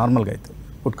రాదు అసలు నార్మల్గా అయితే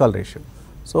పుట్కాల్ రేషియో.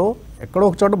 సో ఎక్కడో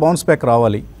ఒక చోట బౌన్స్ బ్యాక్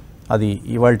రావాలి. అది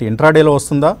ఇవాళ ఇంట్రాడేలో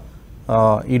వస్తుందా?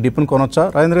 ఈ డిప్ను కొనొచ్చా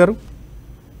రాజేంద్ర గారు?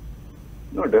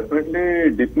 డెఫినెట్లీ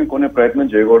డిప్ ని కొనే ప్రయత్నం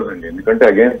చేయకూడదండి, ఎందుకంటే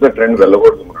అగేన్స్ట్ ద ట్రెండ్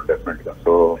వెళ్ళకూడదు మనం డెఫినెట్ గా.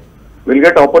 So will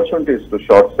get opportunities to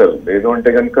short cell. లేదు అంటే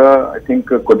కనుక ఐ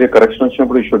థింక్ కొద్దిగా కరెక్షన్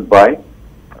వచ్చినప్పుడు you should buy.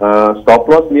 Stop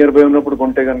loss near by ఉన్నప్పుడు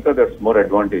కొంటే కనుక దట్స్ మోర్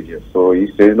అడ్వాంటేజెస్. సో ఈ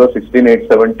స్టేజ్ లో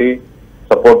 16,870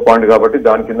 సపోర్ట్ పాయింట్ కాబట్టి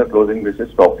దాని కింద closing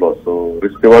basis stop loss. So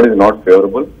risk reward is not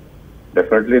favourable.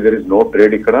 Definitely there is no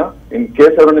trade ఇక్కడ. ఇన్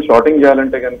కేస్ ఎవరైనా షార్టింగ్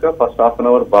చేయాలంటే కనుక first half an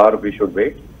hour bar we should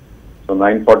wait. So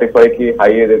 945 కి హై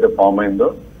ఏదైతే ఫామ్ అయిందో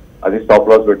అది స్టాప్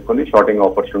లాస్ పెట్టుకుని shorting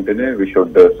ఆపర్చునిటీని we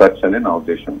should search అని నా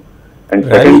ఉద్దేశం. అండ్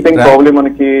సెకండ్ థింగ్ ప్రాబ్లీ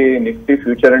మనకి Nifty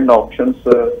future and options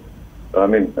I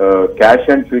mean cash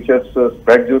and futures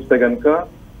spread చూస్తే కనుక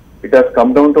it has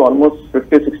come down to almost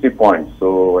 50-60 points. So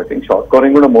I think short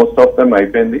covering కూడా most of them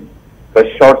అయిపోయింది.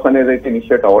 Fresh shorts అనేది అయితే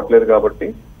initiate అవ్వట్లేదు కాబట్టి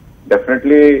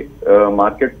definitely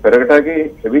market పెరగటానికి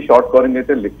హెవీ షార్ట్ కవరింగ్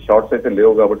అయితే షార్ట్స్ అయితే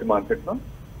లేవు కాబట్టి మార్కెట్ లో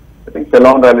I think cell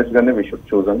on rallies గానే వీ షుడ్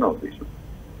చూస్ అని నా ఉద్దేశం.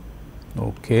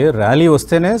 ఓకే, ర్యాలీ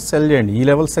వస్తేనే సెల్ చేయండి, ఈ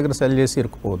లెవెల్స్ దగ్గర సెల్ చేసి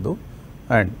ఇరుక్కుపోవద్దు.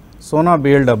 అండ్ సోనా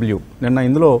బిఎల్డబ్ల్యూ నిన్న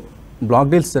ఇందులో బ్లాక్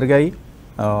డీల్స్ జరిగాయి.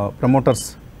 ప్రమోటర్స్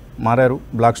మారారు.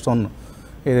 బ్లాక్ స్టోన్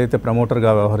ఏదైతే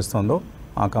ప్రమోటర్గా వ్యవహరిస్తుందో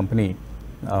ఆ కంపెనీ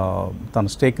తన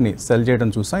స్టేక్ని సెల్ చేయడం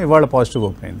చూసాం. ఇవాళ పాజిటివ్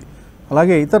ఓపెన్ అయింది.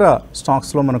 అలాగే ఇతర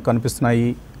స్టాక్స్లో మనకు కనిపిస్తున్నాయి.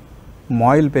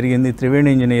 మాయిల్ పెరిగింది,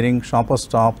 Triveni engineering, shopper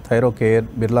stop, Thyrocare,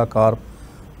 Birla Corp,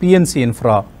 PNC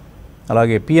infra,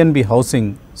 అలాగే PNB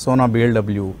housing, Sona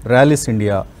BLW, rallies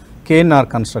India, KNR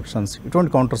constructions,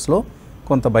 ఇటువంటి కౌంటర్స్లో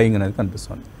కొంత బయింగ్ అనేది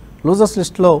కనిపిస్తుంది. లూజర్స్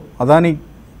లిస్ట్లో అదానీ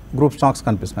గ్రూప్ స్టాక్స్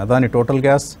కనిపిస్తున్నాయి. Adani total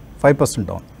gas 5%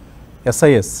 down,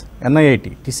 SIS,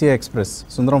 NIIT, TCI express,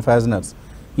 సుందరం ఫ్యాజనర్స్,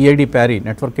 ఈఐడి ప్యారీ,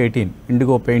 నెట్వర్క్ 18,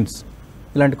 ఇండిగో పెయింట్స్,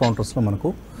 ఇలాంటి కౌంటర్స్లో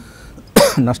మనకు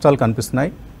నష్టాలు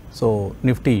కనిపిస్తున్నాయి. సో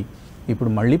నిఫ్టీ ఇప్పుడు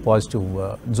మళ్ళీ పాజిటివ్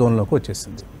జోన్లోకి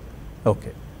వచ్చేసింది.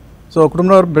 ఓకే, సో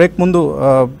కుటుంబంలో బ్రేక్ ముందు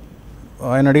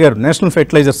ఆయన అడిగారు నేషనల్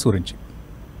ఫెర్టిలైజర్స్ గురించి.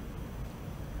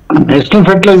 National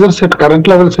fertilisers at current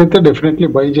levels అయితే డెఫినెట్లీ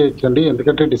బై చేయొచ్చండి.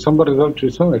 ఎందుకంటే డిసెంబర్ రిజల్ట్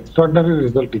చూసాం, ఎక్స్ట్రాడినరీ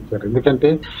రిజల్ట్ ఇచ్చారు.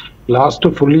 ఎందుకంటే లాస్ట్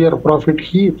ఫుల్ ఇయర్ ప్రాఫిట్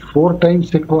కి 4 times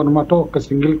ఎక్కువ అనమాట ఒక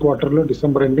సింగిల్ క్వార్టర్ లో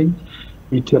డిసెంబర్ ఎండింగ్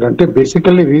ఇచ్చారు. అంటే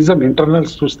బేసికల్లీ రీజన్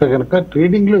ఇంటర్నల్స్ చూస్తే కనుక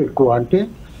ట్రేడింగ్ లో ఎక్కువ, అంటే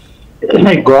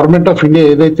గవర్నమెంట్ ఆఫ్ ఇండియా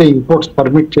ఏదైతే ఇంపోర్ట్స్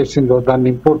పర్మిట్ చేసిందో దాన్ని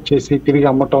ఇంపోర్ట్ చేసి తిరిగి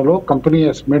అమ్మటంలో company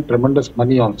Hess made tremendous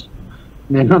money also.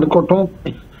 నేను అనుకోవటం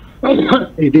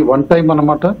ఇది వన్ టైం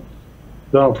అనమాట.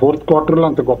 ఫోర్త్ క్వార్టర్లో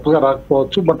అంత గొప్పగా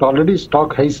రాకపోవచ్చు, but already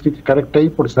stock highs correct అయ్యి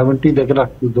ఇప్పుడు 70 దగ్గర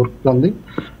దొరుకుతుంది.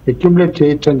 అక్యుములేట్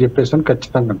చేయొచ్చు అని చెప్పేసి అని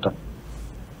ఖచ్చితంగా అంటాను.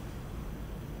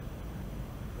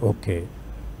 Okay,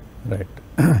 right.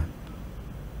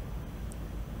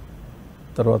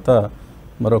 తర్వాత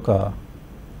మరొక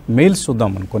మెయిల్స్ చూద్దాం,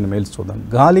 మనం కొన్ని మెయిల్స్ చూద్దాం.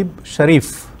 గాలిబ్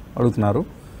షరీఫ్ అడుగుతున్నారు,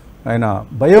 ఆయన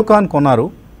బయోకాన్ కొన్నారు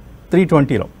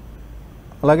 320లో,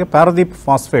 అలాగే పారాదీప్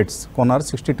ఫాస్ఫేట్స్ కొన్నారు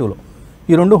 62లో.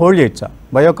 ఈ రెండు హోల్డ్ చేయొచ్చా,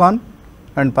 బయోకాన్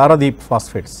అండ్ పారాదీప్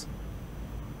ఫాస్ఫేట్స్?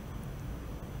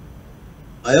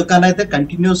 బయోకాన్ అయితే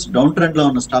కంటిన్యూస్ డౌన్ ట్రెండ్ లో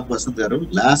ఉన్న స్టాక్ వసంత్ గారు.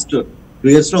 లాస్ట్ 2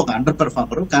 years లో ఒక అండర్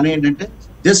పెర్ఫార్మర్, కానీ ఏంటంటే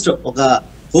జస్ట్ ఒక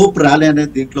హోప్ ర్యాలీ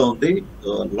అనేది దీంట్లో ఉంది.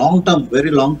 Long term,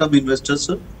 very long term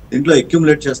investors దీంట్లో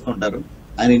అక్యుములేట్ చేస్తుంటారు.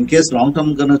 ఆయన ఇన్ కేస్ లాంగ్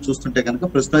టర్మ్ గా చూస్తుంటే కనుక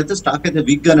ప్రస్తుతం అయితే స్టాక్ అయితే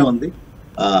వీక్ గానే ఉంది.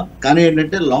 కానీ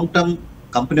ఏంటంటే లాంగ్ టర్మ్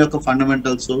కంపెనీ యొక్క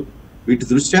ఫండమెంటల్స్ వీటి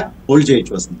దృష్ట్యా హోల్డ్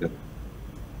చేయొచ్చు వసంత్ గారు.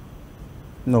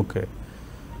 ఓకే,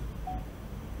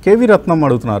 కేవీ రత్నం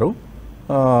అడుగుతున్నారు,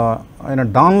 ఆయన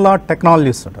డాన్లా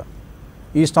టెక్నాలజీస్ అట,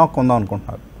 ఈ స్టాక్ కొందాం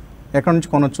అనుకుంటున్నారు, ఎక్కడి నుంచి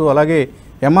కొనొచ్చు? అలాగే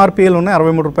ఎంఆర్పిఎల్ ఉన్నాయి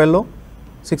 63 రూపాయల్లో,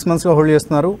 6 monthsగా హోల్డ్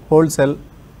చేస్తున్నారు, హోల్డ్ సెల్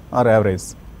ఆర్ యావరేజ్?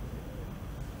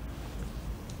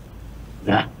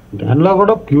 దానిలో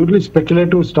కూడా ప్యూర్లీ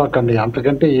స్పెక్యులేటివ్ స్టాక్ అండి,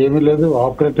 అంతకంటే ఏమీ లేదు.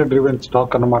 ఆపరేటర్ డ్రివెన్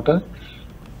స్టాక్ అనమాట.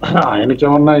 ఆయనకి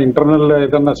ఏమన్నా ఇంటర్నల్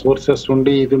ఏదన్నా సోర్సెస్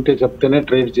ఉండి ఇది ఉంటే చెప్తేనే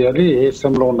ట్రేడ్ చేయాలి.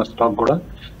 ఏఎస్ఎం లో ఉన్న స్టాక్ కూడా,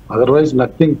 otherwise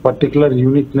nothing particular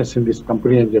uniqueness in this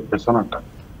company అని చెప్పేసి అని అంటారు.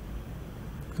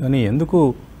 కానీ ఎందుకు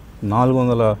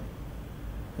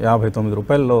 459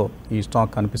 రూపాయల్లో ఈ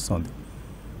స్టాక్ కనిపిస్తుంది?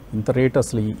 ఇంత రేట్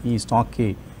అసలు ఈ స్టాక్కి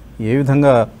ఏ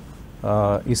విధంగా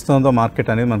ఇస్తుందో మార్కెట్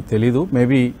అనేది మనకు తెలీదు.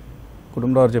 మేబీ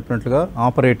కుటుంబరావు చెప్పినట్లుగా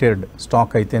ఆపరేటెడ్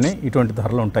స్టాక్ అయితేనే ఇటువంటి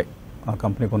ధరలు ఉంటాయి ఆ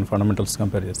కంపెనీ కొన్ని ఫండమెంటల్స్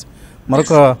కంపేర్ చేసి.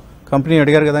 మరొక కంపెనీ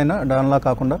అడిగారు కదా ఆయన, డాన్లా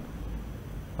కాకుండా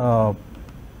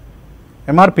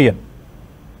ఎంఆర్పిఎల్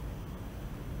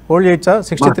హోల్డ్ చేయొచ్చా?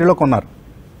 63లో కొన్నారు.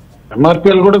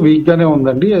 ఎంఆర్పిఎల్ కూడా వీక్ గానే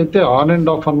ఉందండి. అయితే ఆన్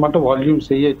అండ్ ఆఫ్ అనమాట. వాల్యూమ్స్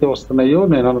ఏ అయితే వస్తున్నాయో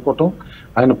నేను అనుకోవటం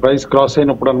ఆయన ప్రైస్ క్రాస్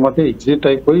అయినప్పుడు అనమాట ఎగ్జిట్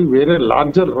అయిపోయి వేరే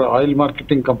larger oil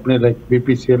marketing company like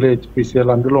BPCL,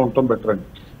 HPCL అందులో ఉండటం బెటర్ అండి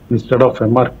ఇన్స్టెడ్ ఆఫ్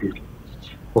ఎంఆర్పిఎల్.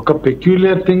 ఒక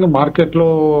పెక్యులియర్ థింగ్ మార్కెట్ లో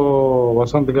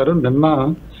వసంత్ గారు, నిన్న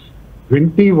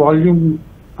 20 వాల్యూమ్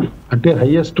అంటే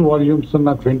హైయెస్ట్ వాల్యూమ్స్ ఉన్న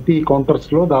 20 కౌంటర్స్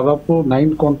లో దాదాపు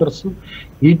 9 కౌంటర్స్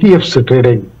ఈటీఎఫ్స్ ట్రేడ్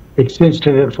అయింది. ఎక్స్చేంజ్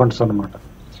ట్రేడెడ్ ఫండ్స్ అనమాట.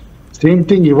 సేమ్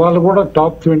థింగ్ ఇవాళ కూడా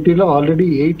టాప్ 20లో ఆల్రెడీ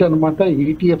 8 అనమాట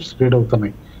ఈటీఎఫ్స్ ట్రేడ్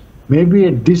అవుతున్నాయి. Maybe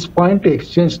at this point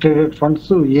exchange traded funds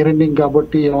year ending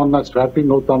కాబట్టి ఏమన్నా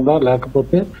స్వాపింగ్ అవుతుందా,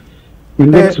 లేకపోతే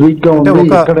ఇండెక్స్ వీక్ గా ఉంది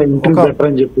ఇక్కడ ఎంట్రీ బెటర్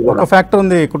అని చెప్పి ఒక ఫ్యాక్టర్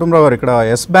ఉంది కుటుంబరావు గారు. ఇక్కడ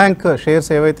ఎస్ బ్యాంక్ షేర్స్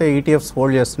ఏవైతే ఈటీఎఫ్స్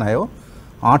హోల్డ్ చేస్తున్నాయో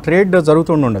ఆ ట్రేడ్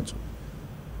జరుగుతుండొచ్చు.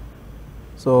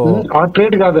 సో ఆ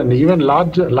ట్రేడ్ కాదండి, ఈవెన్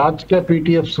లార్జ్ క్యాప్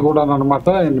ఈటీఎఫ్స్ కూడా అనమాట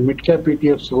అండ్ మిడ్ క్యాప్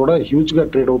ఈటీఎఫ్స్ కూడా హ్యూజ్ గా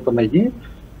ట్రేడ్ అవుతున్నాయి.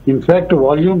 In fact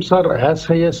volumes are as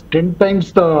high as 10 times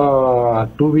the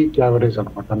 2-week average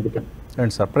అనమాట. అందుకని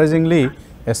అండ్ సర్ప్రైజింగ్లీ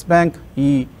ఎస్ బ్యాంక్ ఈ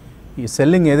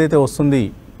సెల్లింగ్ ఏదైతే వస్తుంది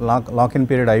లాక్ ఇన్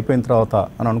పీరియడ్ అయిపోయిన తర్వాత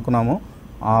అని అనుకున్నామో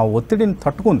ఆ ఒత్తిడిని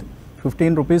తట్టుకుంది.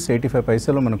 15 రూపీస్ 85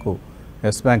 పైసలు మనకు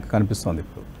ఎస్ బ్యాంక్ కనిపిస్తుంది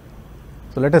ఇప్పుడు.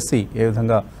 సో లెట్ us see ఏ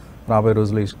విధంగా రాబోయే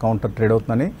రోజులు ఈ కౌంటర్ ట్రేడ్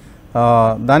అవుతుందని.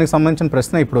 దానికి సంబంధించిన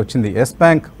ప్రశ్న ఇప్పుడు వచ్చింది. ఎస్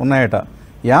బ్యాంక్ ఉన్నాయట,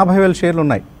 50,000 షేర్లు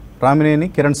ఉన్నాయి. రామినేని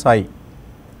కిరణ్ సాయి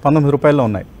 19 రూపాయల్లో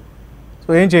ఉన్నాయి. సో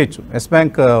ఏం చేయొచ్చు? Yes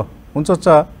bank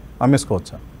ఉంచొచ్చా,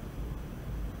 అమ్మేసుకోవచ్చా?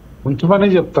 ఉంచమని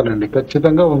చెప్తానండి,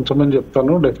 ఖచ్చితంగా ఉంచమని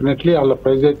చెప్తాను. డెఫినెట్లీ వాళ్ళ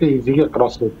ప్రైస్ అయితే ఈజీగా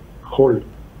క్రాస్ హోల్డ్.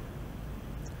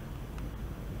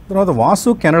 తర్వాత వాసు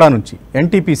కెనడా నుంచి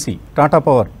NTPC, Tata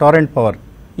power, torrent power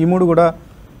ఈ మూడు కూడా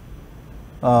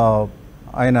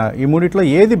ఆయన ఈ మూడిట్లో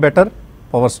ఏది better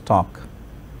power stock?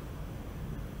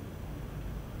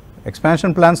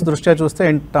 Expansion plans దృష్ట్యా చూస్తే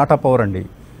టాటా పవర్ అండి.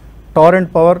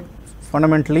 టారెంట్ పవర్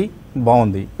ఫండమెంటలీ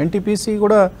బాగుంది. ఎన్టీపీసీ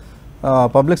కూడా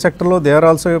పబ్లిక్ సెక్టర్లో they are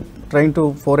also trying to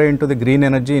ఫోరే in to the green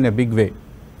energy in a big way.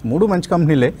 మూడు మంచి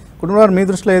కంపెనీలే. కుటుంబారు మీ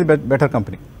దృష్టిలో ఏది బెటర్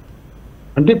కంపెనీ?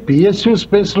 అంటే పిఎస్యూ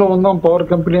స్పేస్ లో ఉందాం పవర్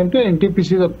కంపెనీ అంటే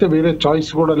ఎన్టీపీసీ తప్పితే వేరే చాయిస్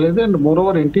కూడా లేదు. And more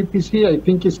over NTPC I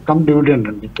think is come dividend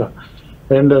అండి ఇంకా.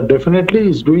 And definitely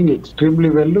is doing extremely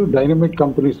well. Dynamic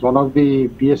companies, one of the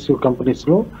PSU companies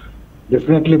లో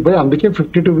డెఫినెట్లీ బై. అందుకే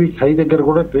 52-week హై దగ్గర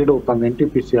కూడా ట్రేడ్ అవుతుంది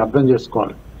ఎన్టీపీసీ, అర్థం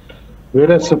చేసుకోవాలి.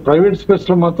 వేరే ప్రైవేట్ స్పేస్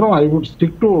లో మాత్రం I would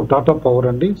stick to Tata power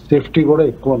అండి. సేఫ్టీ కూడా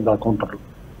ఎక్కువ ఉంది ఆ కౌంటర్లో.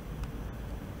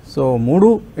 సో మూడు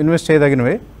ఇన్వెస్ట్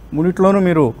చేయదగినవే, మూడిట్లోనూ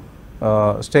మీరు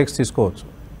స్టేక్స్ తీసుకోవచ్చు.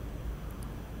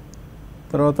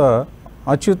 తర్వాత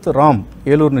అచ్యుత్ రామ్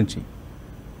ఏలూరు నుంచి,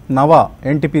 నవా,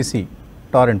 ఎన్టీపీసీ,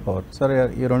 టారెంట్ పవర్. సరే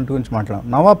ఈ రెండు గురించి మాట్లాడాం.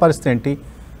 నవా పరిస్థితి ఏంటి?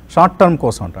 షార్ట్ టర్మ్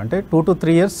కోసం అంట, అంటే 2 to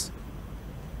 3 years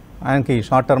ఆయనకి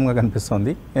షార్ట్ టర్మ్గా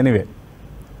కనిపిస్తుంది. ఎనీవే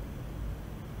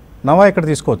నవా ఇక్కడ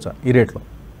తీసుకోవచ్చా ఈ రేట్లో?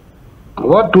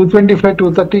 నవా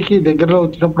 225-230కి దగ్గరలో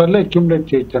వచ్చినప్పుడల్లా అక్యుములేట్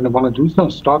చేయొచ్చండి. మనం చూసినాం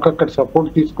స్టాక్ అక్కడ సపోర్ట్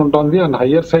తీసుకుంటోంది. అండ్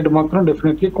హయ్యర్ సైడ్ మాత్రం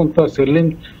డెఫినెట్లీ కొంత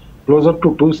సెల్లింగ్ క్లోజర్ టు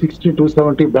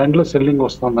 260-270 బ్యాండ్ లో సెల్లింగ్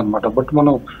వస్తుంది అనమాట. బట్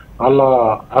మనం వాళ్ళ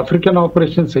ఆఫ్రికన్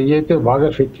ఆపరేషన్స్ ఏవైతే బాగా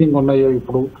ఫిక్సింగ్ ఉన్నాయో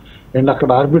ఇప్పుడు, అండ్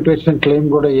అక్కడ ఆర్బిట్రేషన్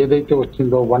క్లెయిమ్ కూడా ఏదైతే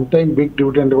వచ్చిందో, వన్ టైం బిగ్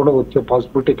డివిడెండ్ కూడా వచ్చే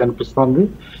పాసిబిలిటీ కనిపిస్తుంది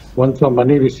వన్స్ ఆ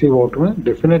money receive అవటమే.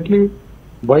 Definitely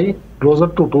by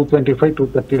closer to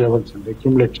 225-230 levels అండి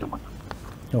అక్యుములేట్ చేయమని.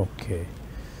 Okay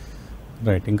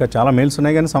right. ఇంకా చాలా మెయిల్స్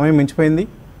ఉన్నాయి కానీ సమయం మించిపోయింది.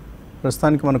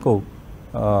 ప్రస్తుతానికి మనకు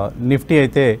నిఫ్టీ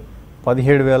అయితే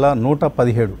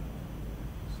 17,117.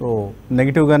 సో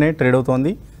నెగిటివ్గానే ట్రేడ్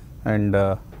అవుతోంది. అండ్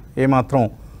ఏమాత్రం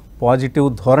పాజిటివ్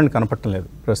ధోరణి కనపడటం లేదు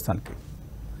ప్రస్తుతానికి.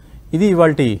 ఇది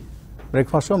ఇవాళ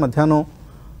బ్రేక్ఫాస్ట్ షో. మధ్యాహ్నం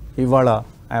ఇవాళ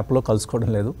యాప్లో కలుసుకోవడం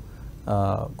లేదు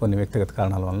కొన్ని వ్యక్తిగత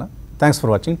కారణాల వలన. Thanks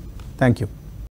for watching. Thank you.